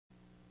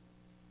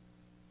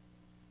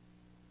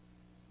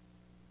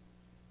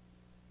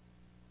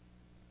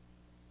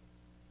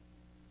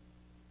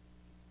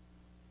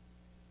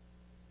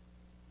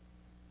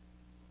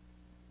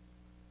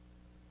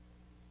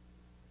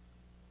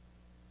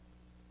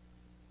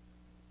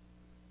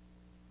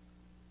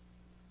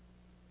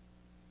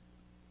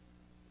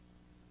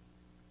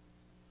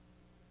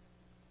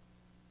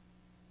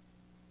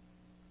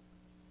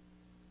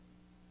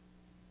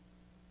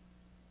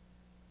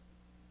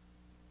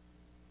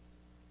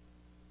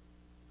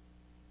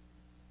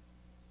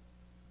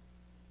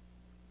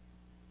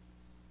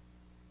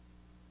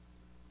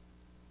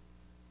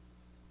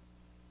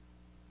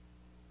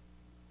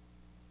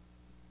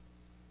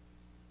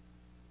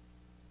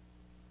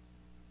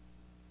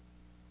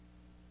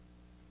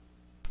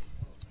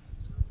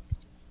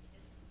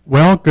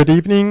Well, good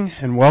evening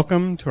and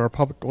welcome to our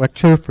public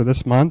lecture for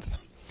this month.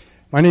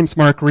 My name's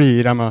Mark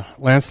Reed. I'm a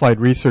landslide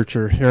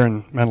researcher here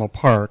in Menlo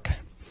Park.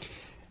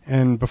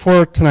 And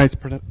before tonight's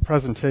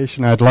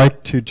presentation, I'd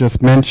like to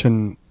just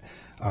mention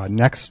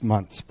next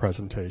month's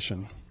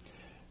presentation.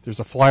 There's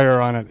a flyer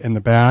on it in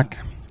the back.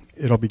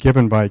 It'll be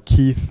given by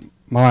Keith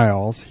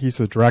Miles. He's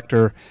the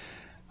director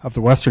of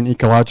the Western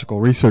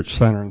Ecological Research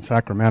Center in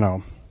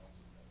Sacramento.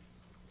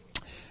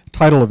 The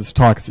title of his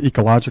talk is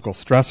Ecological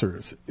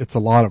Stressors. It's a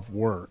lot of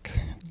work.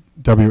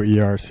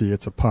 W-E-R-C,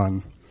 it's a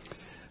pun.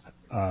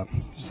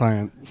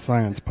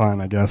 Science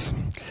pun, I guess.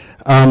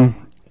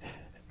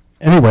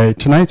 Anyway,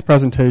 tonight's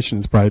presentation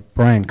is by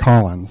Brian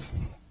Collins.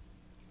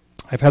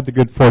 I've had the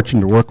good fortune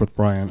to work with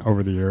Brian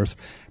over the years,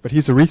 but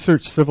he's a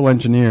research civil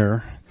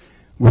engineer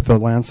with the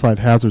Landslide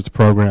Hazards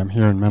Program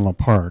here in Menlo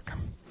Park.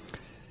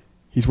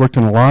 He's worked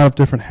on a lot of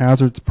different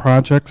hazards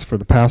projects for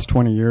the past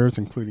 20 years,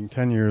 including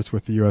 10 years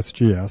with the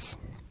USGS.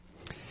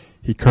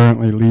 He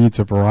currently leads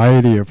a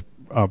variety of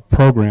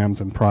programs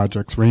and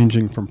projects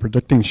ranging from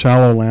predicting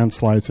shallow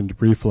landslides and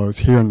debris flows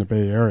here in the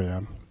Bay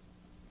Area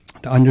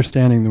to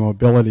understanding the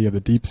mobility of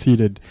the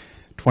deep-seated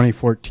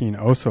 2014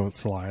 Oso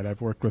slide. I've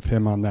worked with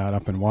him on that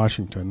up in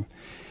Washington.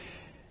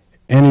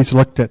 And he's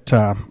looked at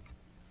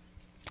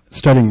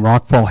studying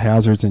rockfall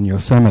hazards in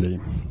Yosemite.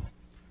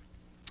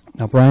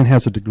 Now, Brian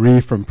has a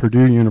degree from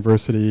Purdue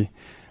University,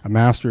 a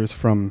master's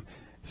from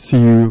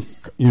CU,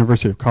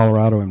 University of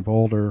Colorado in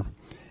Boulder,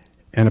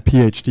 and a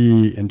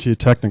PhD in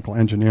geotechnical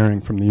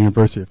engineering from the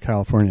University of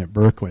California at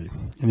Berkeley.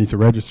 And he's a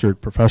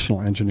registered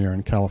professional engineer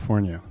in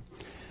California.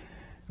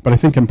 But I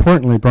think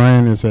importantly,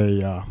 Brian is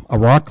a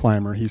rock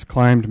climber. He's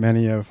climbed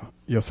many of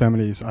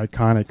Yosemite's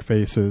iconic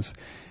faces,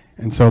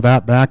 and so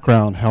that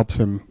background helps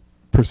him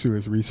pursue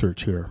his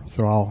research here.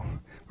 So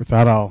with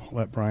that, I'll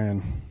let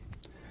Brian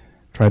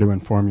try to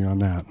inform you on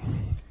that.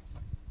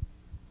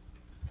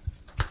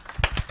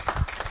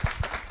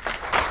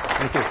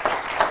 Thank you.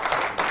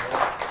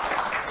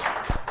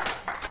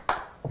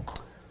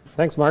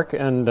 Thanks, Mark.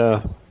 And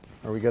are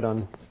we good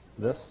on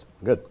this?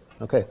 Good.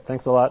 Okay,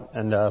 thanks a lot.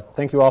 And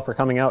thank you all for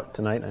coming out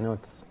tonight. I know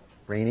it's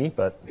rainy,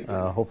 but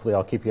hopefully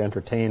I'll keep you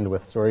entertained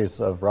with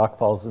stories of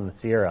rockfalls in the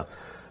Sierra.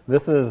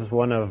 This is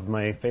one of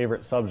my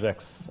favorite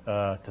subjects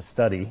to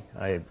study.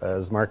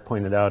 As Mark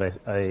pointed out,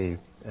 I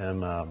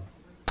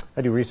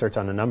do research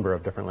on a number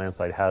of different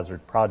landslide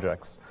hazard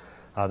projects.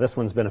 This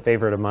one's been a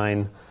favorite of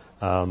mine,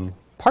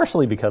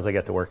 partially because I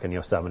get to work in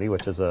Yosemite,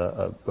 which is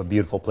a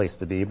beautiful place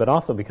to be, but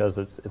also because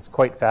it's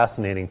quite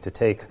fascinating to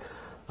take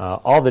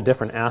all the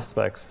different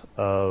aspects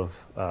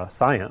of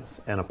science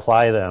and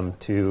apply them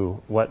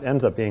to what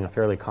ends up being a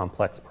fairly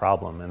complex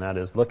problem, and that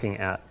is looking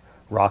at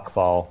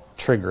rockfall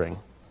triggering.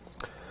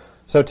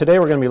 So today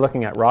we're going to be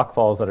looking at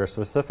rockfalls that are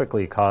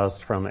specifically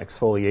caused from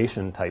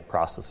exfoliation type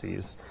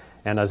processes.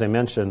 And as I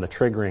mentioned, the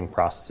triggering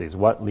processes,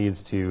 what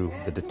leads to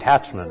the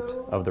detachment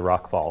of the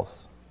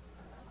rockfalls.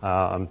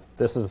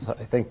 This is,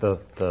 I think,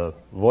 the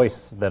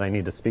voice that I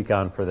need to speak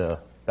on for the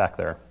back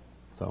there.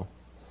 So,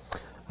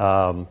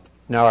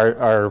 now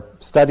our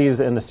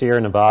studies in the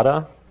Sierra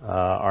Nevada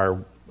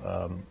are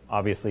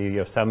obviously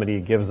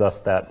Yosemite gives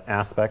us that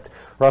aspect.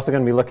 We're also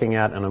going to be looking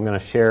at, and I'm going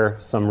to share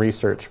some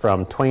research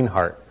from Twain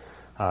Harte.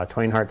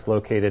 Twain Harte's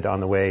located on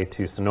the way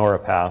to Sonora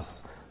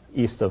Pass,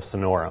 east of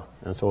Sonora.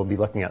 And so we'll be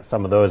looking at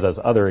some of those as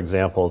other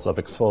examples of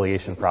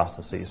exfoliation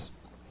processes.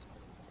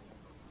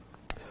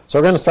 So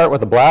we're going to start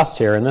with a blast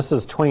here, and this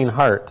is Twain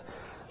Harte.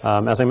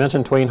 As I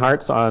mentioned, Twain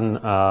Harte's on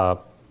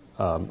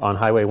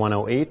Highway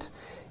 108,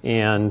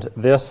 and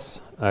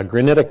this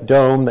granitic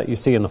dome that you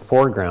see in the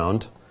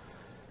foreground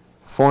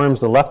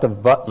forms the left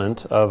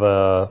abutment of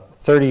a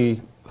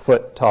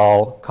 30-foot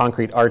tall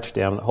concrete arch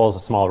dam that holds a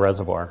small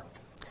reservoir.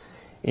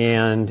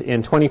 And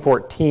in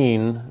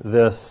 2014,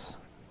 this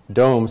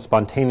dome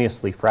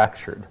spontaneously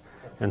fractured.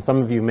 And some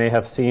of you may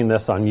have seen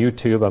this on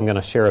YouTube. I'm going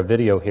to share a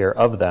video here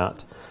of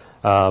that.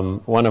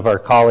 One of our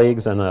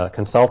colleagues and a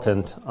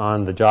consultant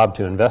on the job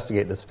to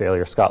investigate this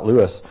failure, Scott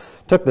Lewis,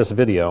 took this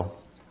video.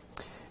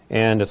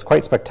 And it's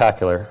quite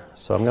spectacular.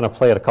 So I'm going to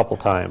play it a couple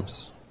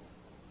times.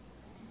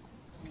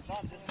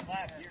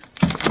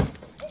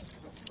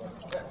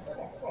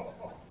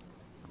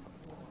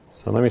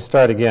 So let me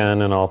start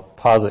again, and I'll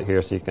pause it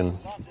here so you can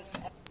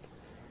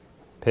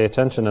pay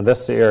attention to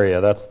this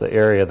area. That's the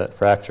area that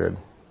fractured.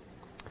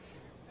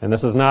 And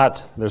this is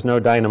not, there's no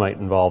dynamite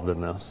involved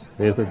in this.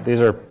 These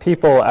are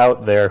people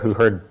out there who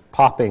heard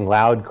popping,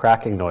 loud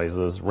cracking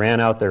noises, ran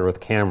out there with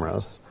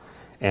cameras,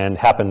 and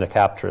happened to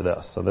capture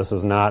this. So this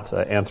is not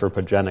an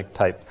anthropogenic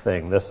type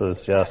thing. This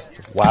is just,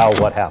 wow,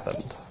 what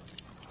happened?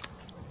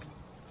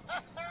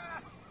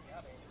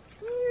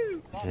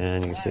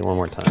 And you can see one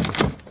more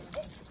time.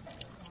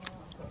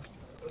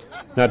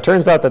 Now, it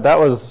turns out that that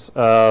was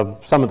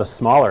some of the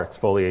smaller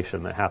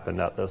exfoliation that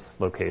happened at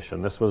this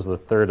location. This was the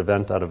third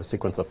event out of a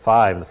sequence of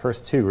 5. The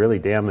first 2 really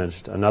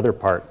damaged another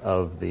part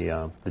of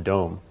the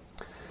dome.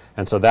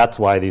 And so that's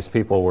why these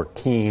people were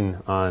keen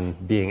on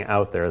being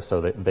out there,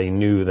 so that they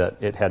knew that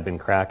it had been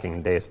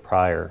cracking days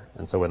prior.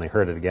 And so when they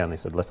heard it again, they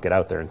said, let's get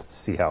out there and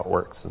see how it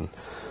works. And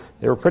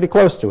they were pretty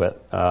close to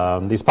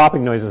it. These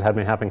popping noises had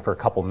been happening for a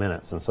couple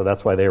minutes, and so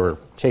that's why they were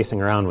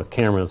chasing around with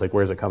cameras, like,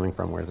 where's it coming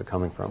from, where's it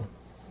coming from?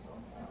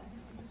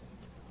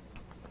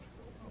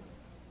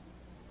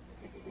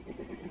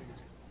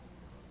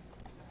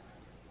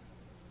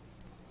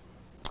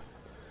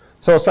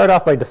 So I'll start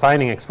off by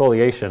defining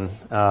exfoliation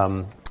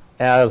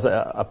as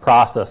a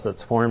process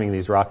that's forming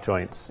these rock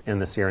joints in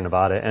the Sierra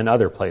Nevada and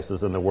other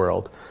places in the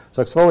world.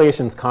 So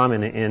exfoliation is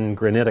common in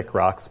granitic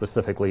rock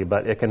specifically,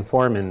 but it can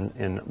form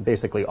in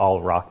basically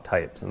all rock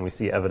types, and we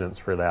see evidence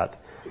for that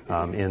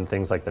in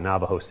things like the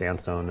Navajo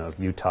sandstone of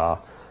Utah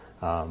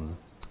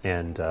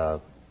and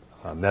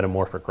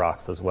metamorphic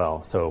rocks as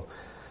well. So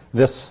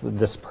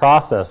this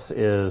process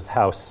is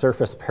how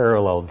surface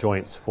parallel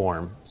joints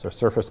form, so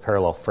surface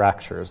parallel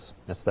fractures.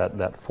 It's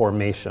that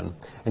formation.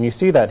 And you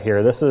see that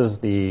here. This is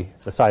the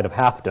side of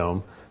Half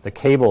Dome. The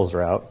cables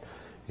route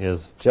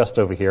is just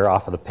over here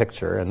off of the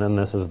picture, and then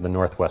this is the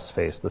northwest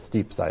face, the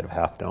steep side of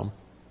Half Dome.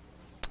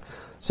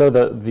 So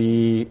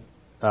the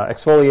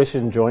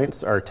exfoliation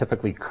joints are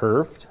typically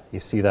curved. You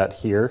see that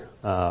here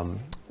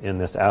in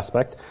this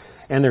aspect.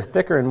 And they're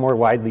thicker and more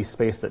widely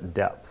spaced at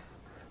depth.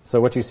 So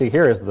what you see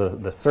here is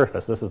the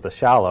surface. This is the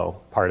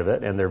shallow part of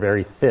it, and they're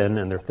very thin,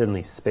 and they're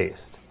thinly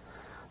spaced.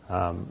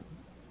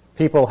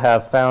 People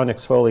have found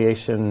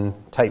exfoliation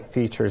type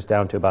features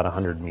down to about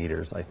 100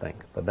 meters, I think,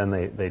 but then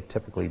they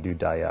typically do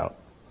die out.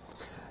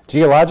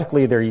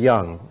 Geologically, they're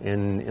young.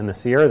 In the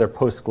Sierra, they're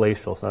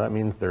post-glacial, so that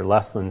means they're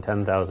less than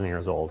 10,000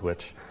 years old,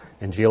 which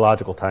in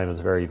geological time is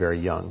very, very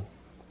young.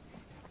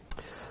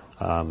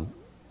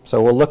 So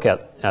we'll look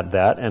at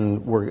that,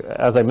 and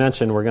as I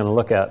mentioned, we're going to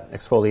look at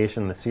exfoliation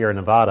in the Sierra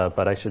Nevada,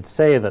 but I should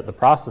say that the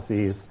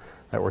processes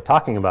that we're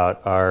talking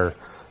about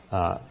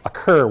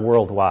occur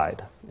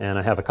worldwide. And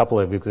I have a couple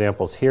of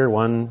examples here.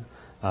 One,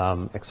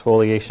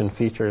 exfoliation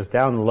features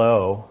down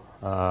low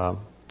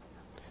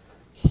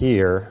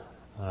here,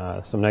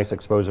 some nice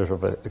exposures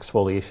of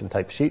exfoliation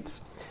type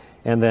sheets.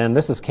 And then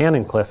this is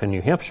Cannon Cliff in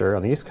New Hampshire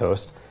on the East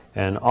Coast.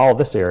 And all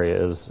this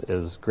area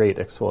is great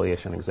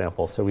exfoliation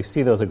examples. So we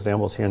see those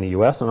examples here in the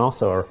U.S. and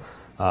also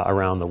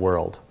around the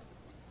world.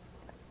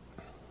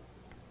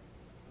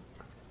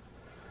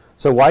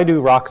 So why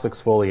do rocks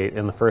exfoliate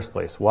in the first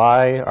place?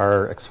 Why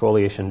are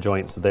exfoliation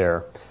joints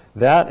there?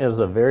 That is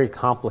a very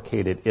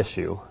complicated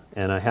issue,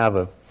 and I have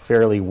a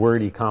fairly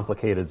wordy,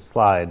 complicated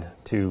slide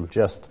to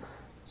just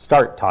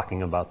start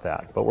talking about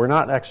that. But we're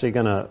not actually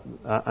going to,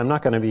 I'm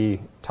not going to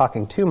be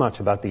talking too much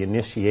about the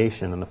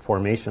initiation and the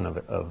formation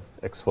of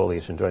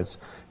exfoliation joints.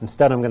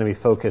 Instead, I'm going to be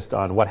focused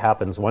on what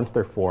happens once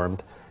they're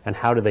formed and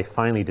how do they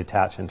finally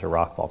detach into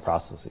rockfall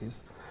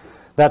processes.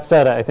 That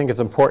said, I think it's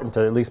important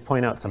to at least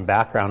point out some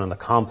background on the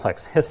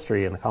complex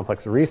history and the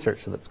complex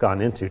research that's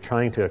gone into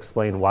trying to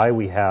explain why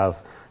we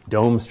have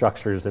dome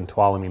structures in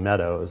Tuolumne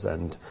Meadows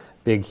and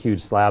big, huge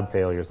slab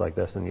failures like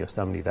this in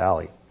Yosemite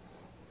Valley.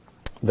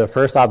 The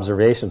first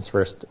observations,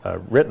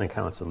 written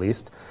accounts at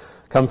least,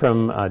 come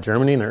from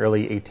Germany in the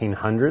early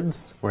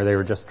 1800s, where they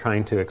were just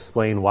trying to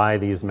explain why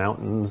these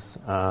mountains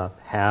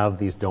have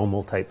these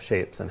domal type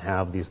shapes and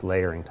have these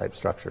layering type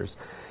structures.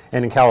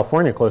 And in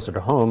California, closer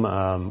to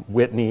home,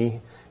 Whitney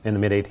in the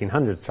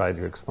mid-1800s tried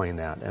to explain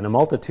that. And a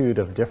multitude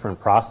of different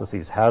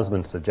processes has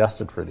been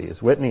suggested for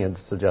these. Whitney had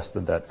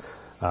suggested that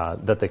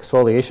the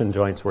exfoliation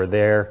joints were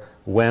there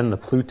when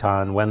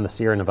the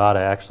Sierra Nevada,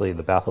 actually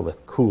the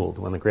batholith cooled,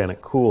 when the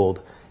granite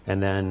cooled,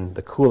 and then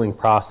the cooling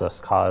process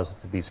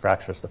caused these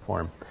fractures to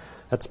form.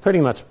 That's pretty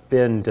much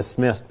been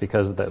dismissed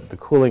because the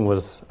cooling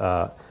was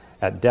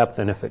at depth,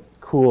 and if it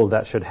cooled,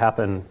 that should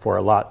happen for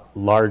a lot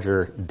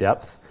larger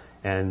depth,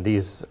 and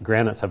these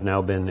granites have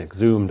now been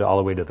exhumed all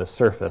the way to the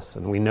surface,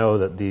 and we know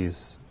that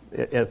these,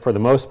 for the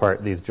most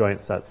part, these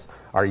joint sets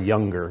are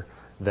younger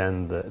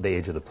than the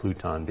age of the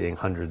Pluton, being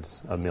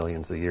hundreds of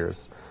millions of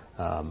years,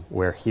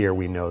 where here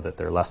we know that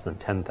they're less than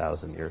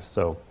 10,000 years.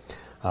 So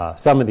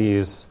some of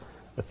these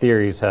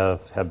theories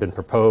have been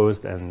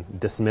proposed and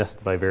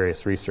dismissed by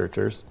various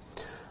researchers.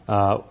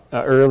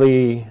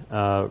 Early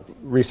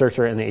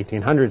researcher in the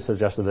 1800s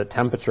suggested that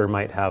temperature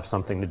might have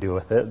something to do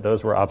with it.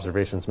 Those were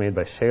observations made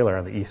by Shaler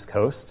on the east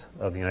coast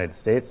of the United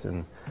States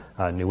in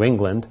New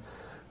England,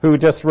 who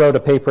just wrote a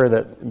paper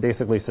that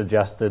basically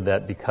suggested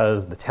that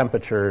because the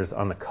temperatures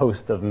on the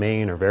coast of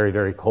Maine are very,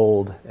 very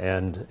cold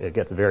and it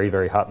gets very,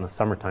 very hot in the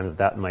summertime,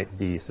 that might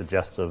be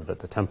suggestive that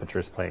the temperature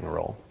is playing a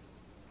role.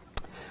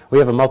 We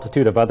have a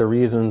multitude of other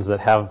reasons that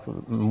have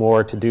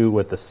more to do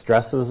with the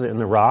stresses in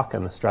the rock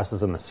and the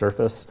stresses in the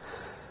surface.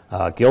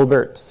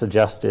 Gilbert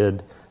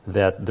suggested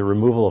that the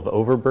removal of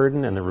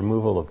overburden and the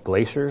removal of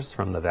glaciers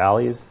from the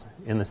valleys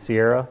in the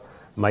Sierra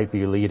might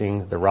be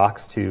leading the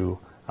rocks to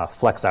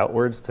flex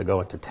outwards to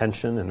go into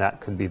tension, and that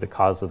could be the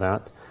cause of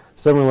that.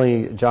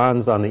 Similarly,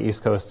 John's on the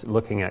East Coast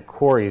looking at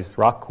quarries,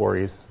 rock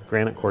quarries,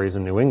 granite quarries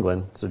in New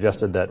England,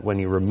 suggested that when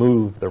you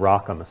remove the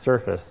rock on the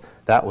surface,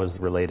 that was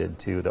related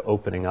to the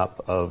opening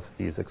up of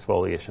these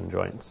exfoliation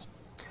joints.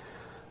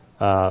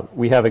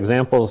 We have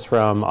examples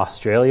from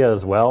Australia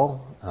as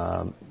well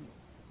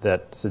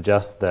that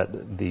suggest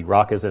that the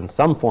rock is in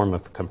some form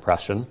of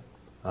compression,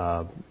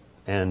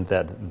 and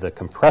that the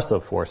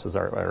compressive forces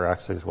are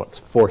actually what's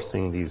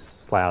forcing these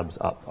slabs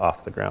up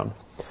off the ground.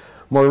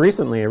 More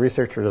recently, a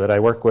researcher that I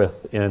work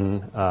with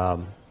in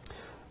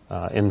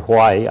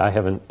Hawaii, I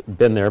haven't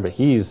been there, but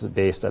he's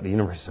based at the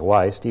University of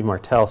Hawaii, Steve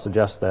Martell,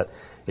 suggests that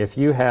if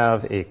you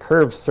have a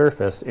curved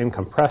surface in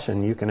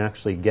compression, you can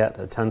actually get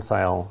a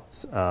tensile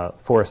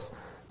force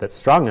that's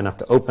strong enough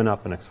to open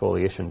up an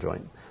exfoliation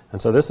joint.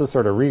 And so this is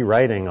sort of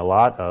rewriting a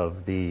lot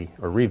of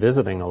or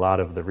revisiting a lot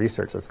of the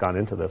research that's gone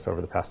into this over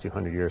the past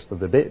 200 years. So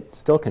the debate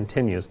still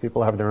continues.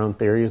 People have their own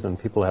theories, and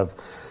people have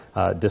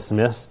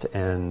dismissed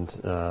and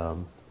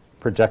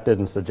projected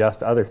and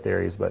suggest other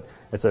theories, but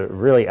it's a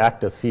really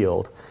active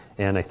field.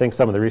 And I think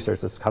some of the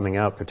research that's coming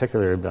out,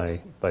 particularly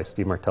by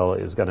Steve Martell,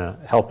 is going to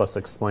help us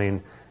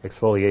explain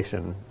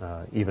exfoliation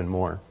even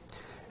more.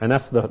 And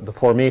that's the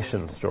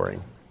formation story.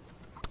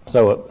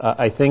 So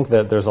I think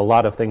that there's a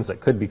lot of things that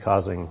could be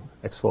causing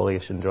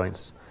exfoliation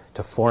joints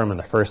to form in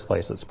the first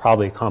place. It's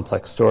probably a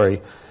complex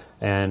story.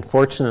 And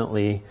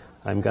fortunately,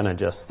 I'm going to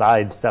just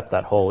sidestep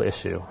that whole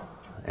issue.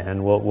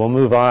 And we'll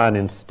move on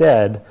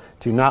instead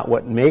to not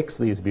what makes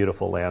these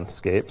beautiful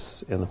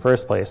landscapes in the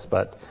first place,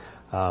 but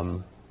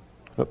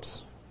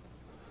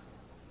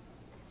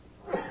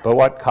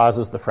what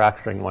causes the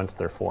fracturing once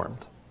they're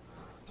formed.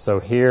 So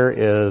here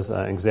is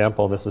an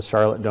example. This is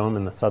Charlotte Dome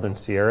in the Southern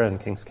Sierra in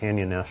Kings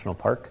Canyon National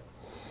Park.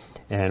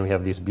 And we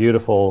have these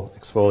beautiful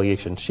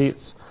exfoliation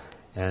sheets.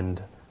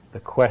 And the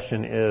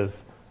question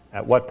is,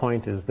 at what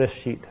point is this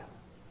sheet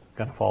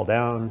going to fall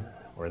down,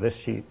 or this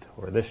sheet,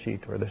 or this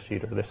sheet, or this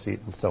sheet, or this sheet,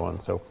 and so on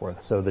and so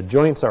forth. So the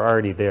joints are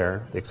already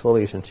there. The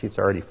exfoliation sheets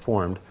are already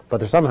formed, but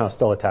they're somehow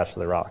still attached to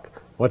the rock.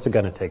 What's it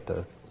going to take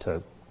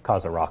to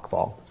cause a rock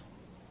fall?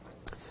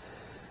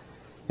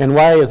 And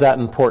why is that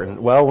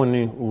important? Well,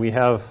 when we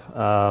have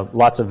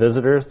lots of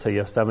visitors to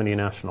Yosemite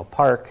National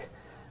Park,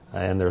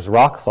 and there's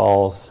rock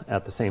falls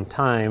at the same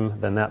time,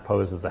 then that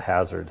poses a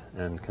hazard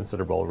and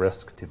considerable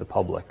risk to the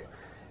public.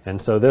 And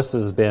so this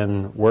has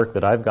been work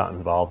that I've got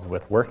involved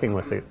with, working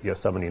with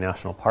Yosemite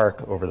National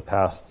Park over the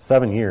past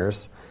 7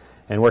 years,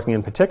 and working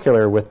in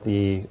particular with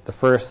the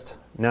first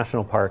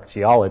National Park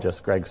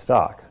geologist, Greg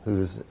Stock,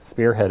 who's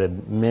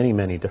spearheaded many,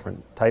 many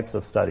different types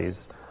of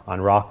studies on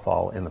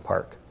rockfall in the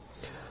park.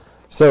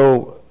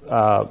 So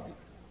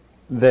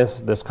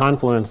this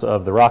confluence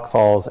of the rock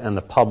falls and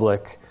the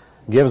public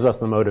gives us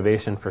the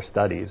motivation for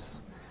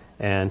studies,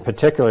 and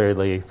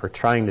particularly for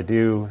trying to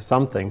do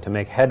something to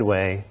make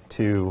headway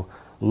to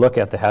look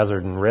at the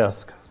hazard and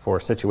risk for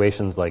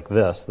situations like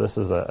this. This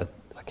is a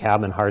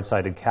cabin,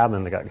 hard-sided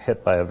cabin that got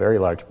hit by a very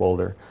large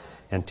boulder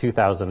in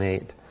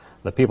 2008.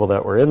 The people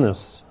that were in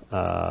this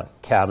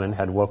cabin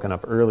had woken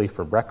up early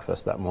for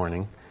breakfast that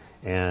morning,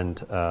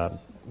 and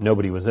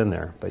nobody was in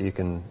there. But you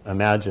can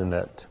imagine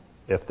that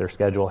if their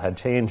schedule had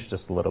changed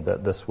just a little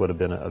bit, this would have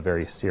been a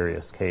very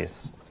serious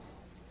case.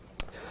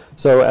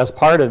 So as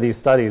part of these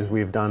studies,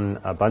 we've done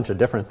a bunch of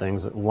different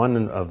things.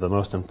 One of the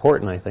most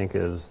important, I think,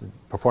 is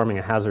performing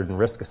a hazard and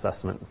risk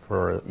assessment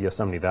for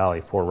Yosemite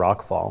Valley for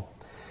rockfall.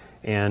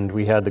 And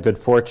we had the good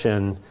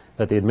fortune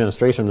that the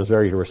administration was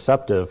very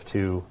receptive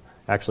to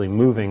actually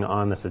moving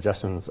on the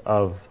suggestions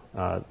of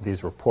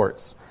these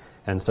reports.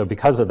 And so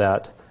because of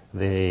that,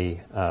 the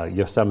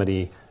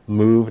Yosemite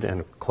moved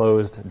and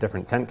closed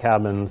different tent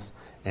cabins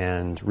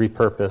and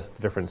repurposed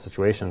different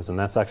situations, and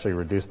that's actually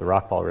reduced the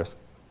rockfall risk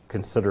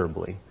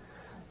considerably.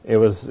 It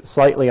was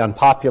slightly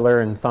unpopular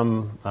in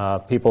some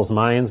people's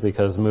minds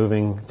because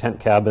moving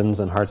tent cabins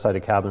and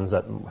hard-sided cabins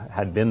that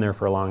had been there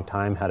for a long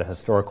time had a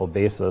historical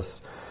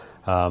basis.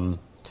 You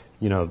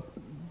know,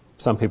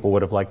 some people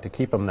would have liked to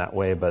keep them that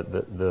way, but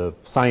the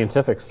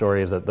scientific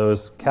story is that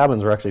those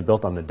cabins were actually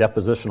built on the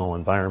depositional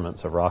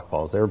environments of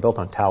rockfalls. They were built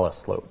on talus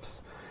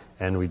slopes,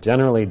 and we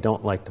generally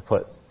don't like to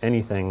put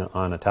anything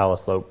on a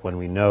talus slope when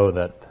we know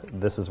that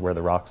this is where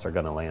the rocks are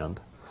going to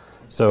land.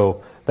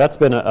 So that's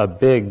been a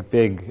big,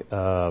 big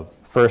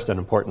first and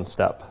important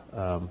step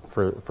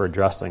for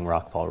addressing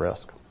rockfall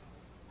risk.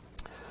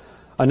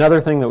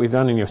 Another thing that we've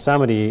done in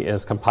Yosemite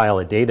is compile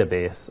a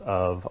database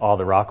of all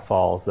the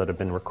rockfalls that have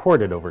been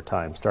recorded over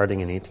time,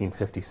 starting in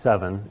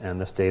 1857, and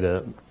this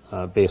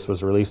database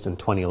was released in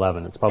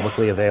 2011. It's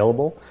publicly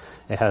available.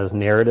 It has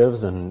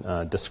narratives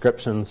and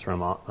descriptions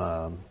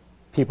from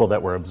people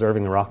that were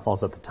observing the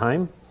rockfalls at the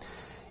time.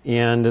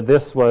 And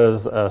this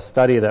was a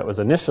study that was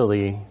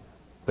initially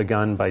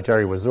begun by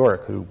Jerry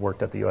Wazorek, who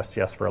worked at the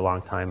USGS for a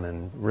long time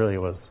and really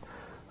was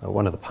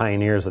one of the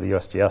pioneers of the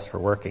USGS for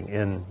working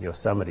in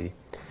Yosemite.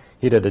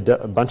 He did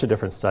a bunch of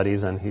different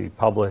studies, and he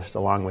published,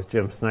 along with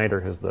Jim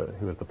Snyder,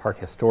 who was the park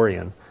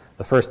historian,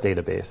 the first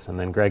database. And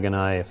then Greg and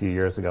I, a few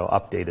years ago,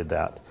 updated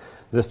that.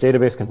 This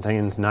database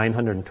contains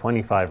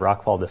 925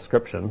 rockfall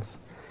descriptions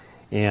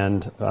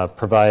and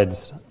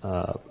provides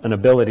an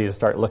ability to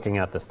start looking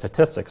at the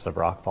statistics of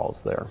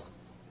rockfalls there.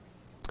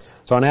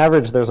 So on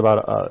average, there's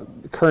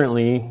about,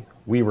 currently,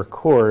 we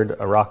record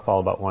a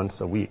rockfall about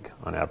once a week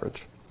on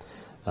average.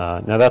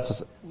 Now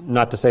that's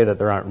not to say that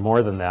there aren't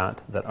more than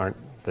that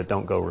that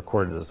don't go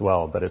recorded as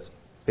well, but it's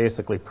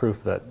basically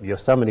proof that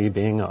Yosemite,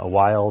 being a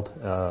wild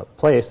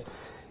place,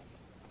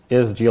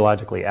 is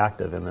geologically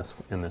active in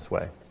this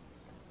way.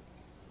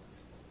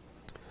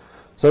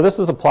 So this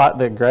is a plot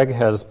that Greg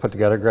has put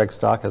together, Greg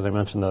Stock, as I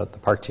mentioned, the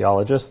park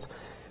geologist.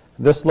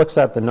 This looks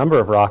at the number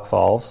of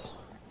rockfalls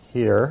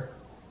here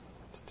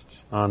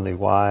on the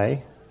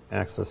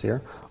y-axis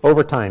here,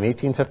 over time,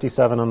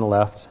 1857 on the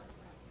left,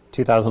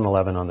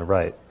 2011 on the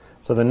right.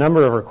 So the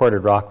number of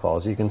recorded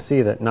rockfalls, you can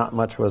see that not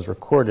much was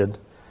recorded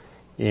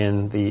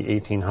in the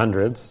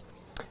 1800s,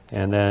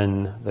 and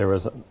then there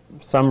was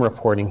some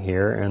reporting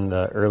here in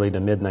the early to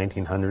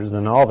mid-1900s, and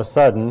then all of a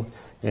sudden,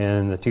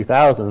 in the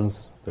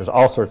 2000s, there's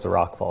all sorts of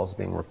rockfalls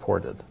being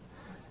reported.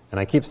 And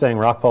I keep saying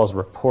rockfalls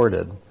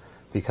reported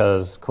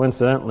because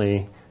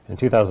coincidentally, in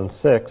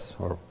 2006,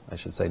 or I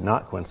should say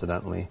not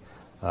coincidentally,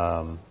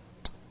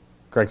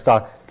 Greg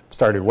Stock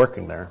started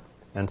working there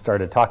and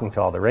started talking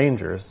to all the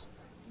rangers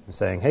and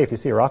saying, hey, if you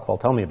see a rockfall,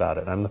 tell me about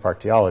it. I'm the park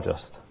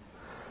geologist.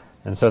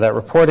 And so that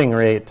reporting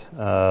rate,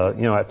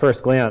 at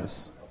first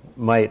glance,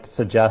 might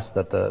suggest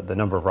that the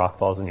number of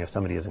rockfalls in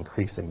Yosemite is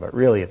increasing, but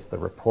really it's the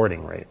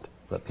reporting rate.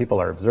 That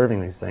people are observing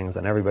these things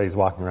and everybody's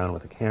walking around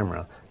with a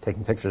camera,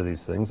 taking pictures of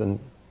these things and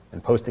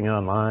posting it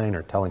online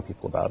or telling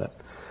people about it.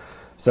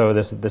 So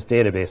this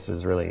database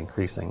is really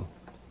increasing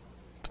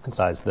in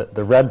size.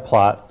 The red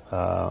plot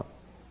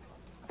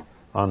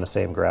on the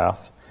same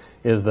graph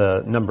is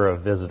the number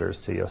of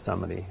visitors to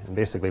Yosemite. And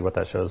basically what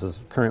that shows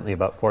is currently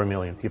about 4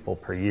 million people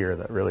per year.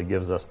 That really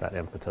gives us that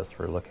impetus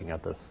for looking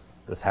at this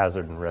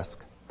hazard and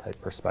risk type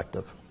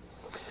perspective.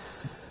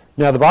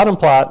 Now the bottom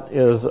plot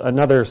is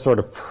another sort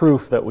of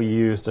proof that we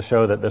use to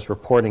show that this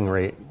reporting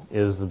rate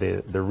is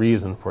the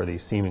reason for the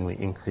seemingly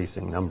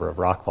increasing number of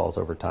rockfalls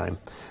over time.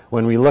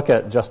 When we look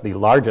at just the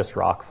largest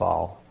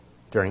rockfall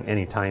during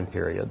any time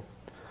period,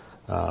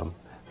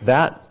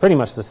 that pretty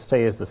much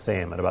stays the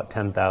same at about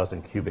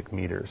 10,000 cubic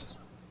meters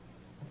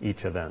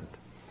each event.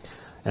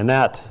 And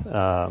that,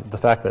 the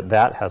fact that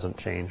that hasn't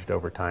changed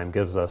over time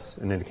gives us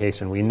an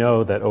indication. We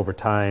know that over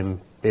time,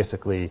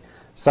 basically,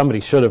 somebody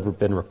should have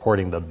been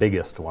reporting the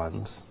biggest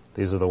ones.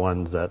 These are the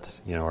ones that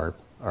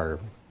are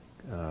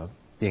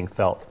being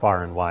felt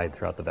far and wide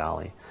throughout the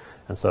valley.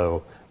 And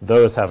so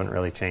those haven't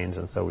really changed,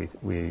 and so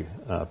we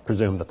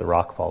presume that the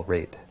rockfall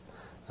rate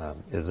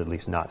is at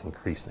least not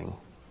increasing,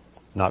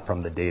 not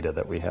from the data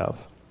that we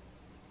have.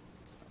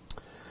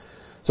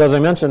 So as I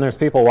mentioned, there's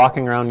people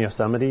walking around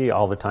Yosemite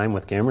all the time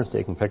with cameras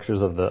taking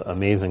pictures of the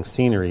amazing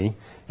scenery.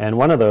 And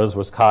one of those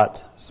was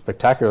caught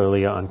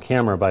spectacularly on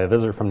camera by a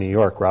visitor from New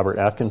York, Robert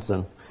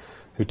Atkinson,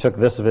 who took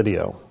this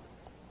video.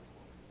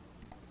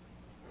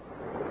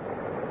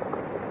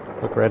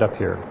 Look right up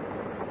here.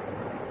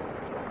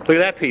 Look at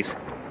that piece.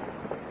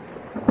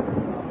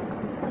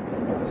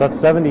 So that's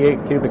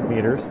 78 cubic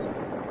meters,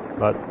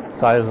 about the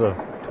size of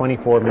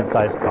 24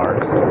 mid-sized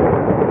cars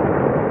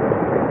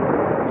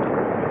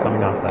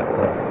coming off that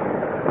cliff.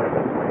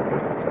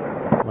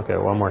 Okay,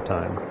 one more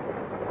time.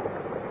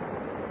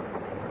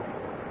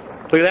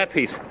 Look at that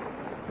piece.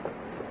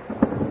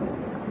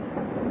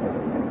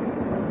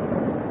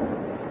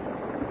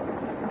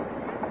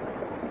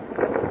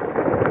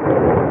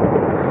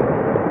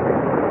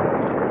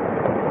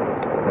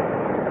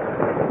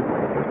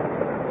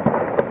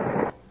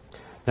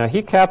 Now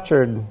he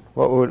captured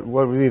what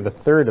would be the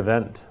third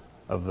event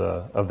of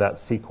that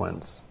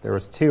sequence. There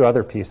was two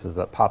other pieces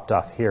that popped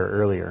off here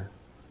earlier,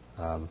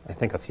 I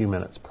think a few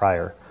minutes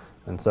prior,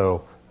 and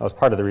so that was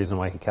part of the reason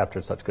why he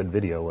captured such good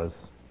video.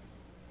 Was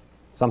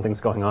something's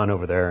going on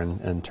over there,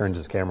 and turned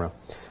his camera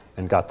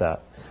and got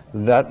that.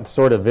 That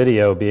sort of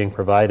video being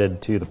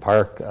provided to the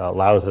park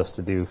allows us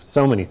to do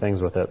so many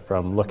things with it,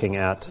 from looking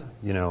at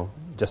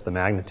just the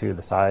magnitude,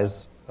 the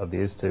size of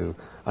these, to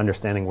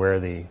understanding where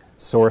the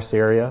source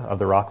area of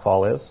the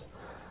rockfall is.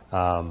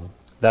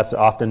 That's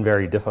often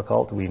very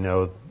difficult. We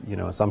know,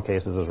 in some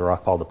cases there's a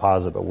rockfall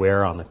deposit, but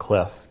where on the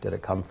cliff did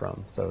it come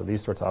from? So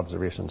these sorts of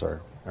observations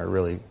are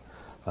really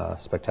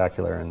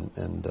spectacular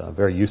and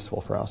very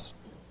useful for us.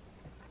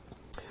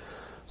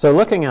 So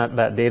looking at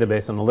that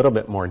database in a little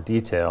bit more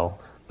detail,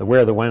 the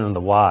where, the when, and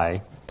the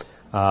why,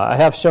 I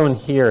have shown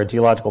here a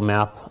geological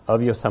map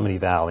of Yosemite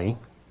Valley.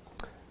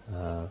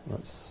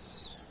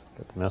 Let's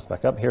get the mouse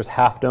back up. Here's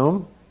Half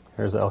Dome.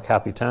 Here's El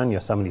Capitan,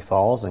 Yosemite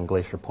Falls, and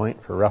Glacier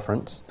Point for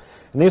reference.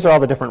 And these are all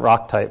the different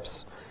rock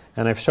types.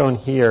 And I've shown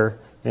here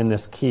in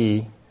this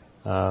key,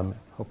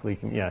 hopefully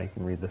you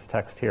can read this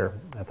text here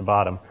at the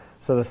bottom.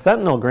 So the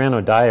Sentinel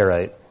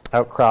granodiorite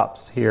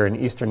outcrops here in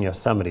eastern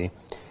Yosemite.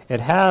 It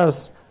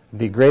has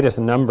the greatest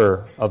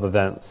number of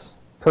events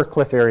per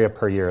cliff area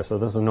per year. So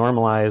this is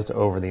normalized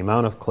over the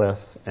amount of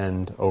cliff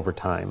and over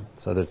time.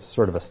 So that's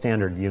sort of a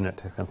standard unit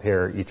to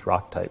compare each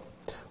rock type,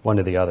 one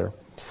to the other.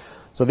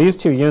 So these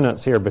two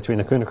units here, between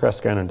the Kuna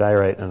Crest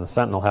granodiorite and the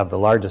Sentinel, have the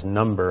largest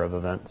number of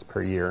events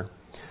per year.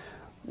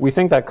 We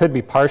think that could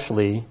be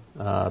partially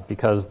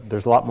because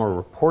there's a lot more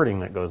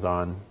reporting that goes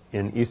on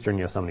in eastern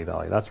Yosemite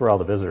Valley. That's where all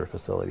the visitor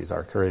facilities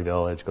are: Curry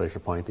Village, Glacier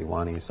Point, the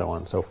Iwani, so on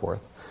and so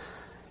forth.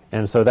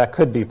 And so that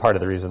could be part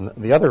of the reason.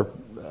 The other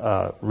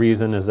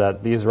reason is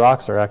that these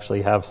rocks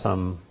actually have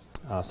some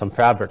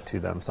fabric to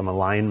them, some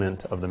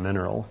alignment of the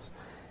minerals.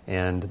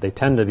 And they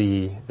tend to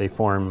they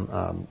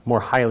form more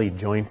highly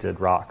jointed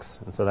rocks.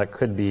 And so that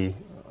could be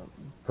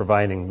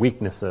providing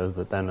weaknesses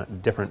that then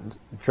different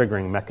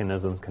triggering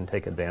mechanisms can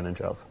take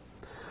advantage of.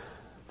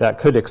 That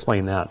could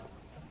explain that.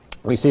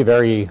 We see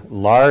very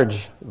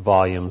large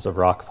volumes of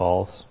rock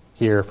falls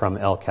here from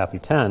El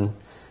Capitan,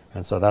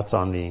 and so that's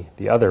on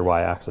the other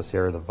y-axis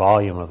here, the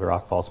volume of the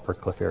rock falls per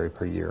cliff area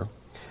per year.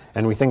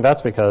 And we think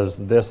that's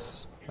because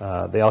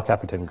the El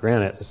Capitan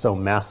granite is so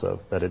massive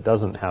that it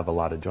doesn't have a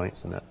lot of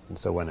joints in it. And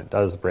so when it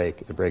does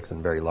break, it breaks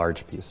in very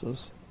large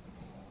pieces.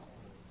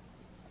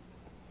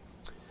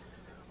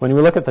 When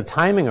we look at the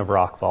timing of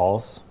rock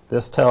falls,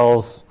 this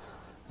tells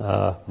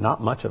not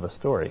much of a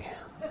story.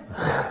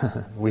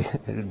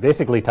 It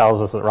basically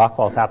tells us that rock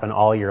falls happen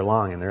all year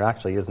long, and there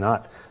actually is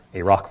not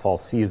a rock fall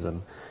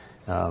season.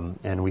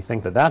 And we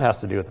think that that has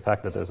to do with the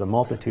fact that there's a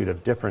multitude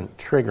of different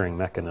triggering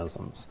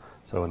mechanisms.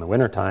 So in the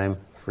wintertime,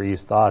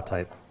 freeze-thaw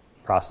type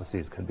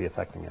processes could be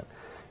affecting it.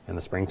 In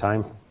the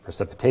springtime,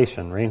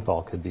 precipitation,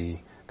 rainfall could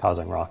be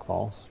causing rock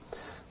falls.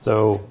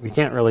 So we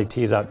can't really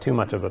tease out too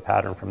much of a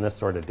pattern from this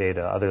sort of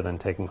data other than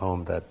taking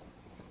home that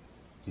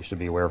you should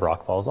be aware of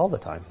rock falls all the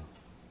time.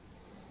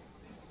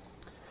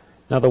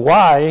 Now the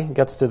why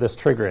gets to this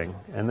triggering,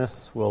 and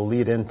this will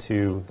lead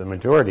into the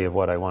majority of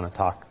what I want to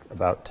talk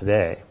about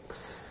today.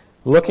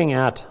 Looking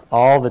at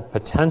all the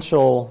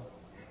potential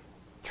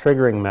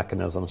triggering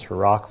mechanisms for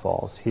rock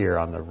falls here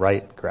on the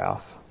right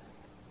graph.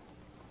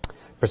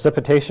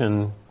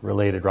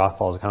 Precipitation-related rock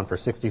falls account for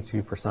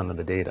 62% of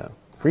the data.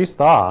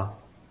 Freeze-thaw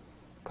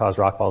caused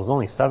rock falls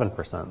only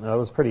 7%. That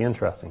was pretty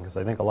interesting because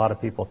I think a lot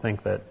of people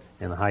think that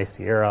in the High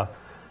Sierra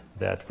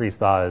that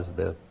freeze-thaw is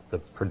the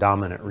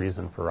predominant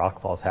reason for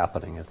rock falls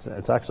happening.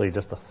 It's actually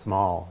just a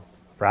small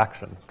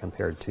fraction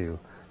compared to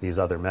these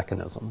other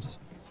mechanisms.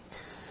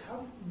 How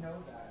do you know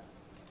that?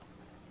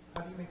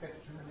 How do you make that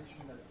determination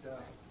that...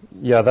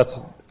 Yeah,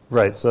 that's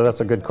right. So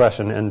that's a good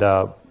question. And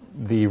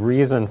the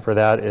reason for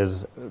that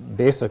is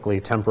basically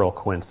temporal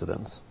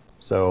coincidence.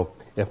 So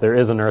if there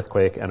is an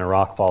earthquake and a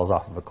rock falls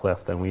off of a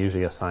cliff, then we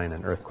usually assign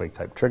an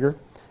earthquake-type trigger.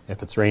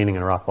 If it's raining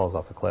and a rock falls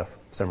off a cliff,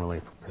 similarly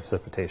for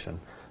precipitation.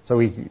 So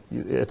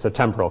it's a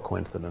temporal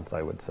coincidence,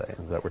 I would say,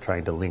 that we're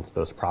trying to link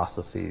those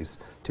processes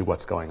to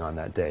what's going on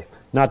that day.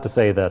 Not to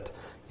say that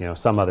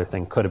some other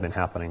thing could have been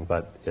happening,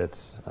 but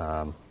it's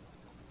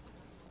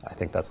I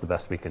think that's the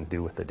best we can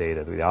do with the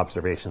data, the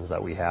observations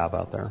that we have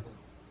out there.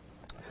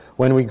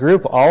 When we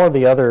group all of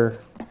the other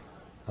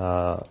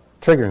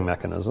triggering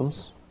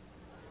mechanisms,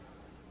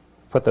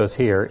 put those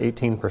here,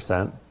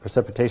 18%,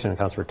 precipitation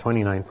accounts for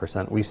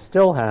 29%, we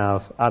still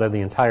have, out of the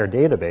entire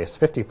database,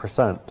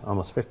 50%,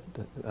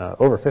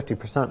 over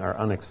 50% are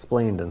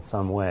unexplained in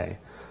some way.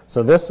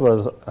 So this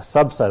was a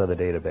subset of the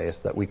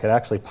database that we could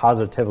actually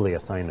positively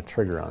assign a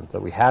trigger on. So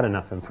we had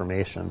enough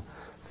information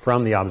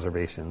from the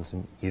observations,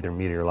 either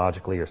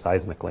meteorologically or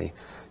seismically,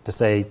 to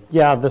say,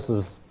 yeah, this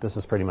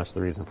is pretty much the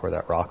reason for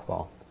that rock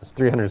fall. It's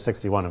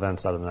 361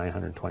 events out of the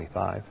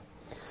 925.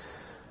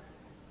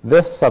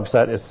 This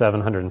subset is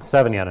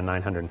 770 out of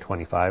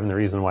 925, and the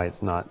reason why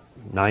it's not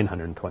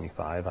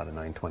 925 out of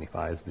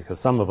 925 is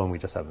because some of them we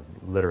just have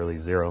literally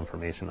zero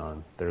information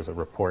on. There's a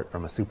report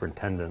from a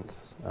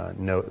superintendent's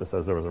note that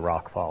says there was a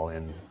rock fall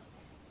in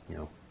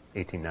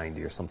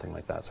 1890 or something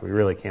like that, so we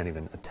really can't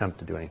even attempt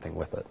to do anything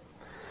with it.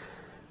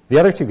 The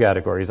other two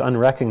categories,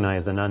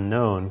 unrecognized and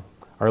unknown,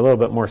 are a little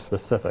bit more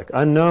specific.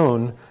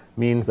 Unknown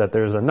means that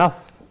there's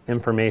enough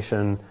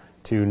information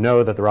to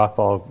know that the rock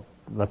fall,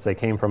 let's say,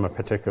 came from a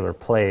particular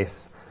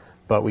place,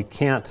 but we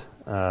can't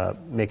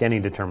make any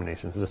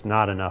determinations. There's just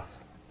not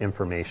enough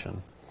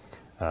information.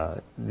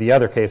 The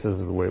other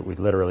cases, we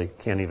literally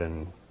can't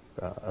even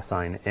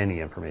assign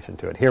any information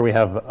to it. Here we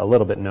have a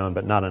little bit known,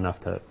 but not enough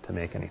to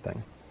make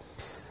anything.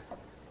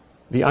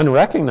 The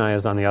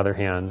unrecognized, on the other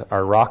hand,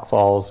 are rock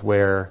falls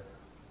where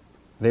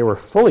they were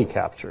fully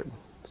captured.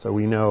 So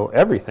we know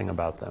everything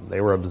about them. They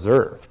were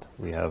observed.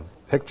 We have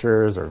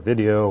pictures or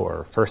video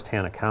or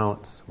first-hand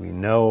accounts. We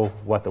know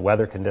what the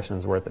weather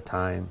conditions were at the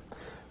time.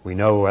 We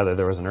know whether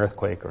there was an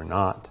earthquake or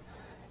not.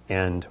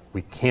 And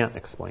we can't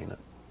explain it.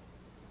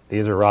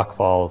 These are rock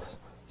falls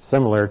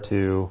similar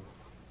to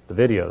the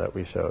video that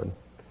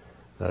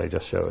I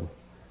just showed,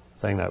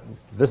 saying that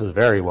this is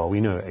very well, we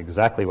knew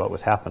exactly what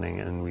was happening,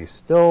 and we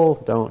still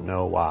don't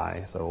know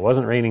why. So it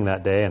wasn't raining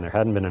that day, and there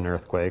hadn't been an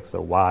earthquake,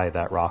 so why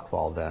that rock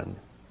fall then?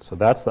 So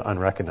that's the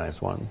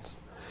unrecognized ones.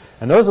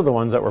 And those are the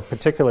ones that were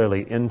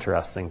particularly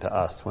interesting to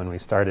us when we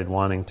started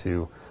wanting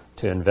to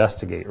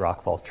investigate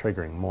rockfall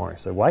triggering more.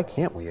 So why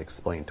can't we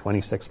explain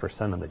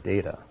 26% of the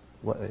data?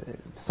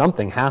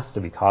 Something has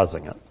to be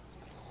causing it.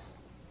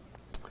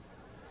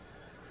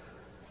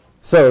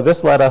 So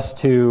this led us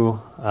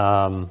to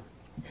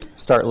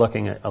start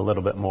looking at a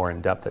little bit more in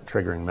depth at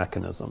triggering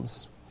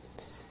mechanisms.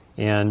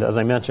 And as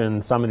I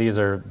mentioned, some of these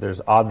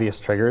there's obvious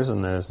triggers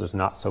and there's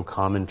not so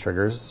common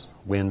triggers.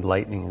 Wind,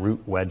 lightning,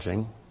 root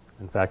wedging.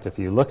 In fact, if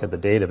you look at the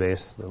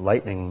database, the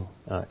lightning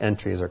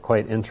entries are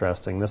quite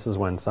interesting. This is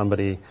when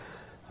somebody,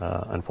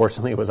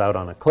 unfortunately, was out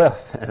on a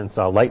cliff and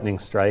saw lightning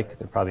strike.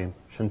 They probably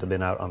shouldn't have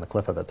been out on the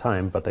cliff at the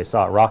time, but they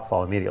saw a rock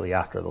fall immediately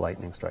after the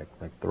lightning strike.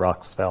 Like the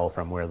rocks fell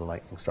from where the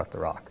lightning struck the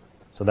rock.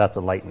 So that's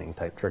a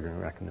lightning-type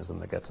triggering mechanism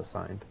that gets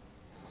assigned.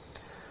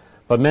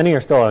 But many are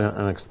still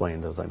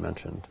unexplained, as I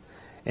mentioned.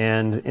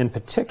 And in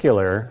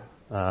particular,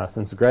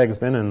 since Greg's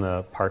been in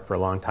the park for a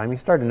long time, he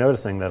started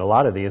noticing that a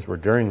lot of these were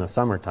during the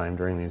summertime,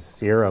 during these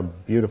Sierra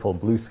beautiful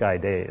blue sky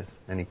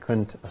days, and he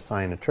couldn't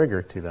assign a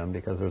trigger to them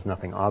because there was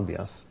nothing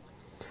obvious.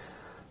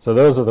 So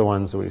those are the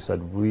ones that we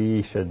said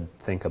we should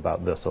think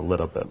about this a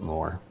little bit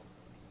more.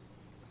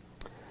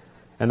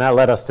 And that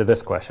led us to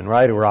this question: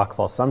 why do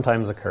rockfalls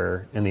sometimes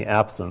occur in the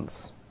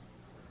absence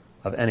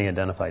of any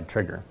identified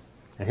trigger?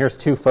 And here's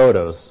two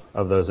photos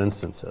of those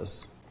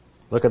instances.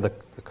 Look at the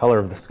color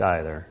of the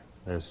sky there.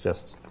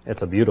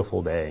 It's a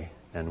beautiful day,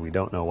 and we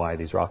don't know why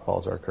these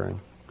rockfalls are occurring.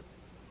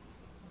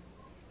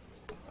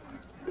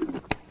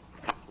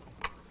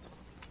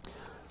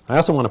 I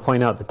also want to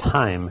point out the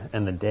time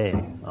and the day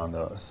on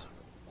those.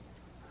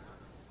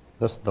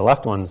 The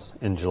left one's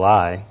in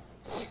July,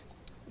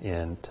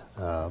 and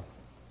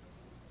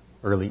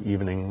early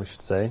evening, we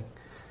should say.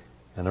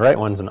 And the right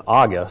one's in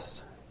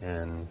August,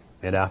 in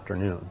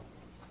mid-afternoon.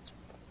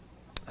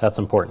 That's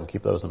important.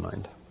 Keep those in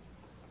mind.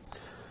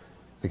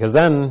 Because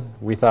then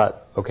we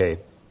thought, okay,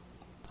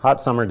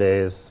 hot summer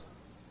days,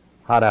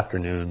 hot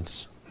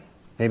afternoons,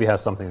 maybe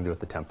has something to do with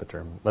the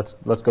temperature.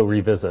 Let's go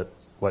revisit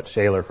what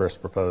Shaler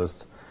first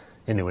proposed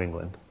in New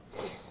England.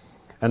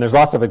 And there's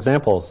lots of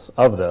examples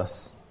of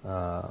this,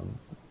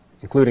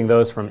 including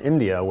those from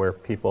India, where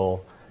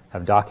people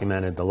have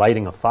documented the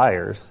lighting of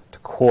fires to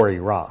quarry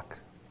rock.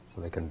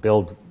 So they can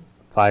build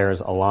fires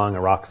along a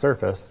rock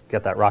surface,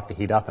 get that rock to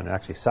heat up, and it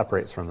actually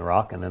separates from the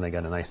rock, and then they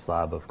get a nice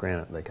slab of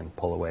granite they can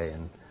pull away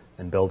and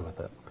build with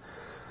it.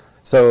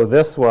 So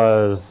this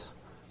was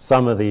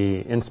some of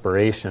the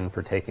inspiration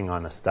for taking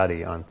on a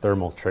study on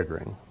thermal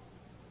triggering.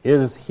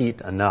 Is heat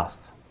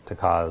enough to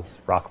cause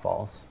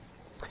rockfalls?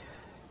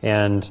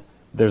 And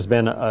there's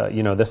been,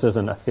 this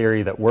isn't a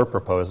theory that we're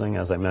proposing.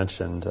 As I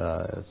mentioned,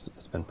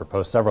 it's been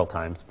proposed several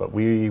times, but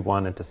we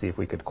wanted to see if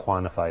we could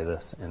quantify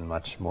this in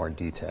much more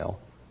detail.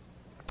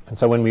 And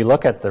so when we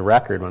look at the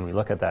record, when we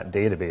look at that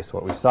database,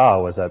 what we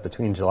saw was that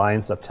between July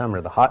and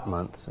September, the hot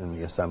months in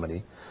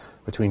Yosemite,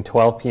 between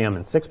 12 p.m.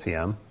 and 6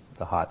 p.m.,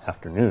 the hot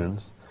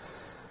afternoons,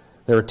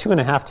 there were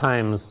 2.5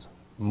 times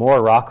more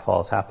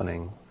rockfalls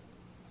happening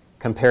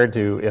compared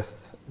to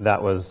if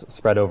that was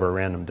spread over a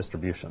random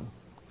distribution.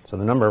 So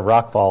the number of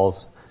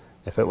rockfalls,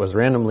 if it was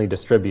randomly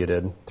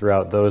distributed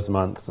throughout those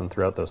months and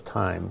throughout those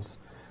times,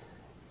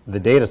 the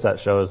data set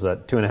shows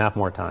that 2.5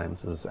 more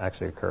times is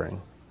actually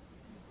occurring.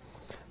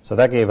 So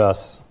that gave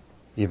us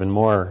even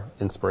more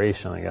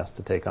inspiration, I guess,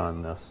 to take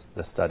on this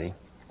study.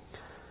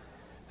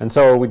 And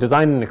so we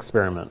designed an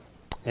experiment.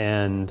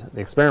 And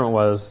the experiment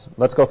was,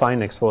 let's go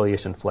find an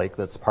exfoliation flake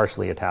that's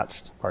partially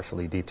attached,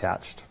 partially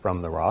detached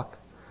from the rock.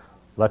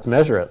 Let's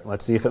measure it.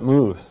 Let's see if it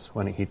moves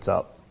when it heats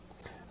up.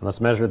 And let's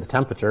measure the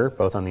temperature,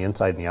 both on the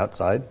inside and the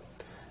outside.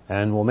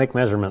 And we'll make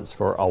measurements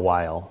for a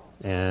while.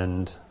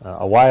 And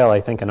a while,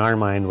 I think, in our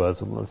mind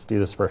was, let's do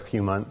this for a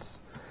few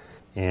months.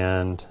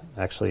 And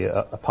actually,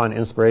 upon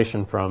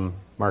inspiration from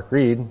Mark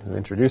Reed, who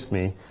introduced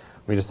me,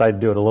 we decided to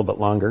do it a little bit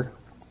longer,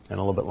 and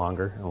a little bit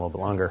longer, and a little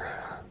bit longer.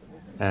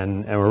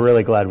 And we're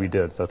really glad we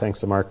did. So thanks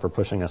to Mark for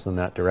pushing us in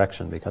that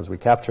direction, because we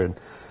captured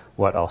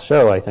what I'll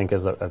show, I think,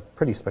 is a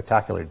pretty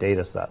spectacular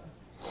data set.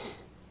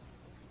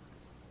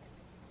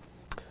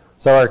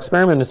 So our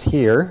experiment is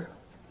here.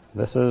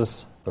 This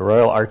is the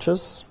Royal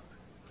Arches.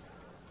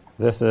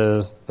 This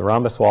is the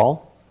Rhombus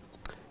Wall.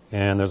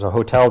 And there's a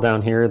hotel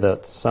down here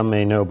that some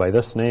may know by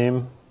this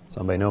name,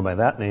 some may know by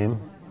that name.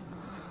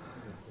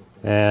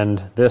 And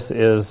this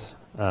is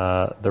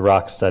the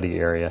rock study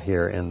area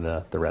here in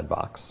the red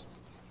box.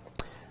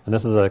 And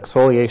this is an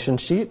exfoliation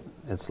sheet.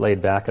 It's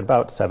laid back at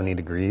about 70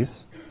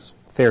 degrees. It's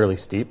fairly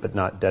steep, but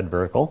not dead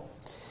vertical.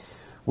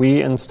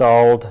 We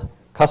installed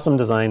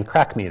custom-designed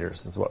crack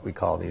meters, is what we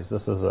call these.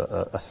 This is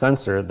a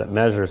sensor that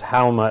measures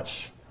how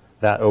much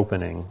that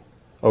opening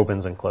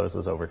opens and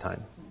closes over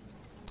time.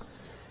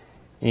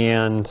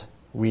 And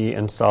we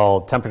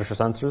installed temperature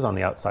sensors on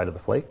the outside of the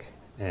flake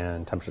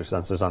and temperature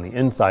sensors on the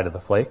inside of the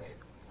flake.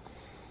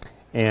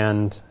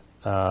 And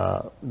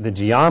the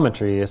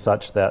geometry is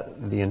such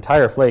that the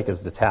entire flake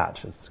is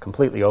detached. It's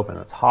completely open.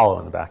 It's hollow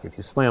in the back. If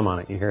you slam on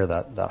it, you hear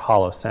that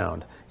hollow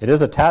sound. It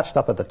is attached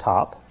up at the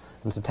top,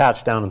 and it's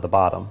attached down at the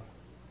bottom.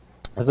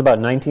 It's about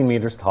 19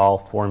 meters tall,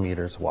 4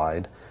 meters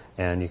wide,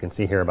 and you can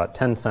see here about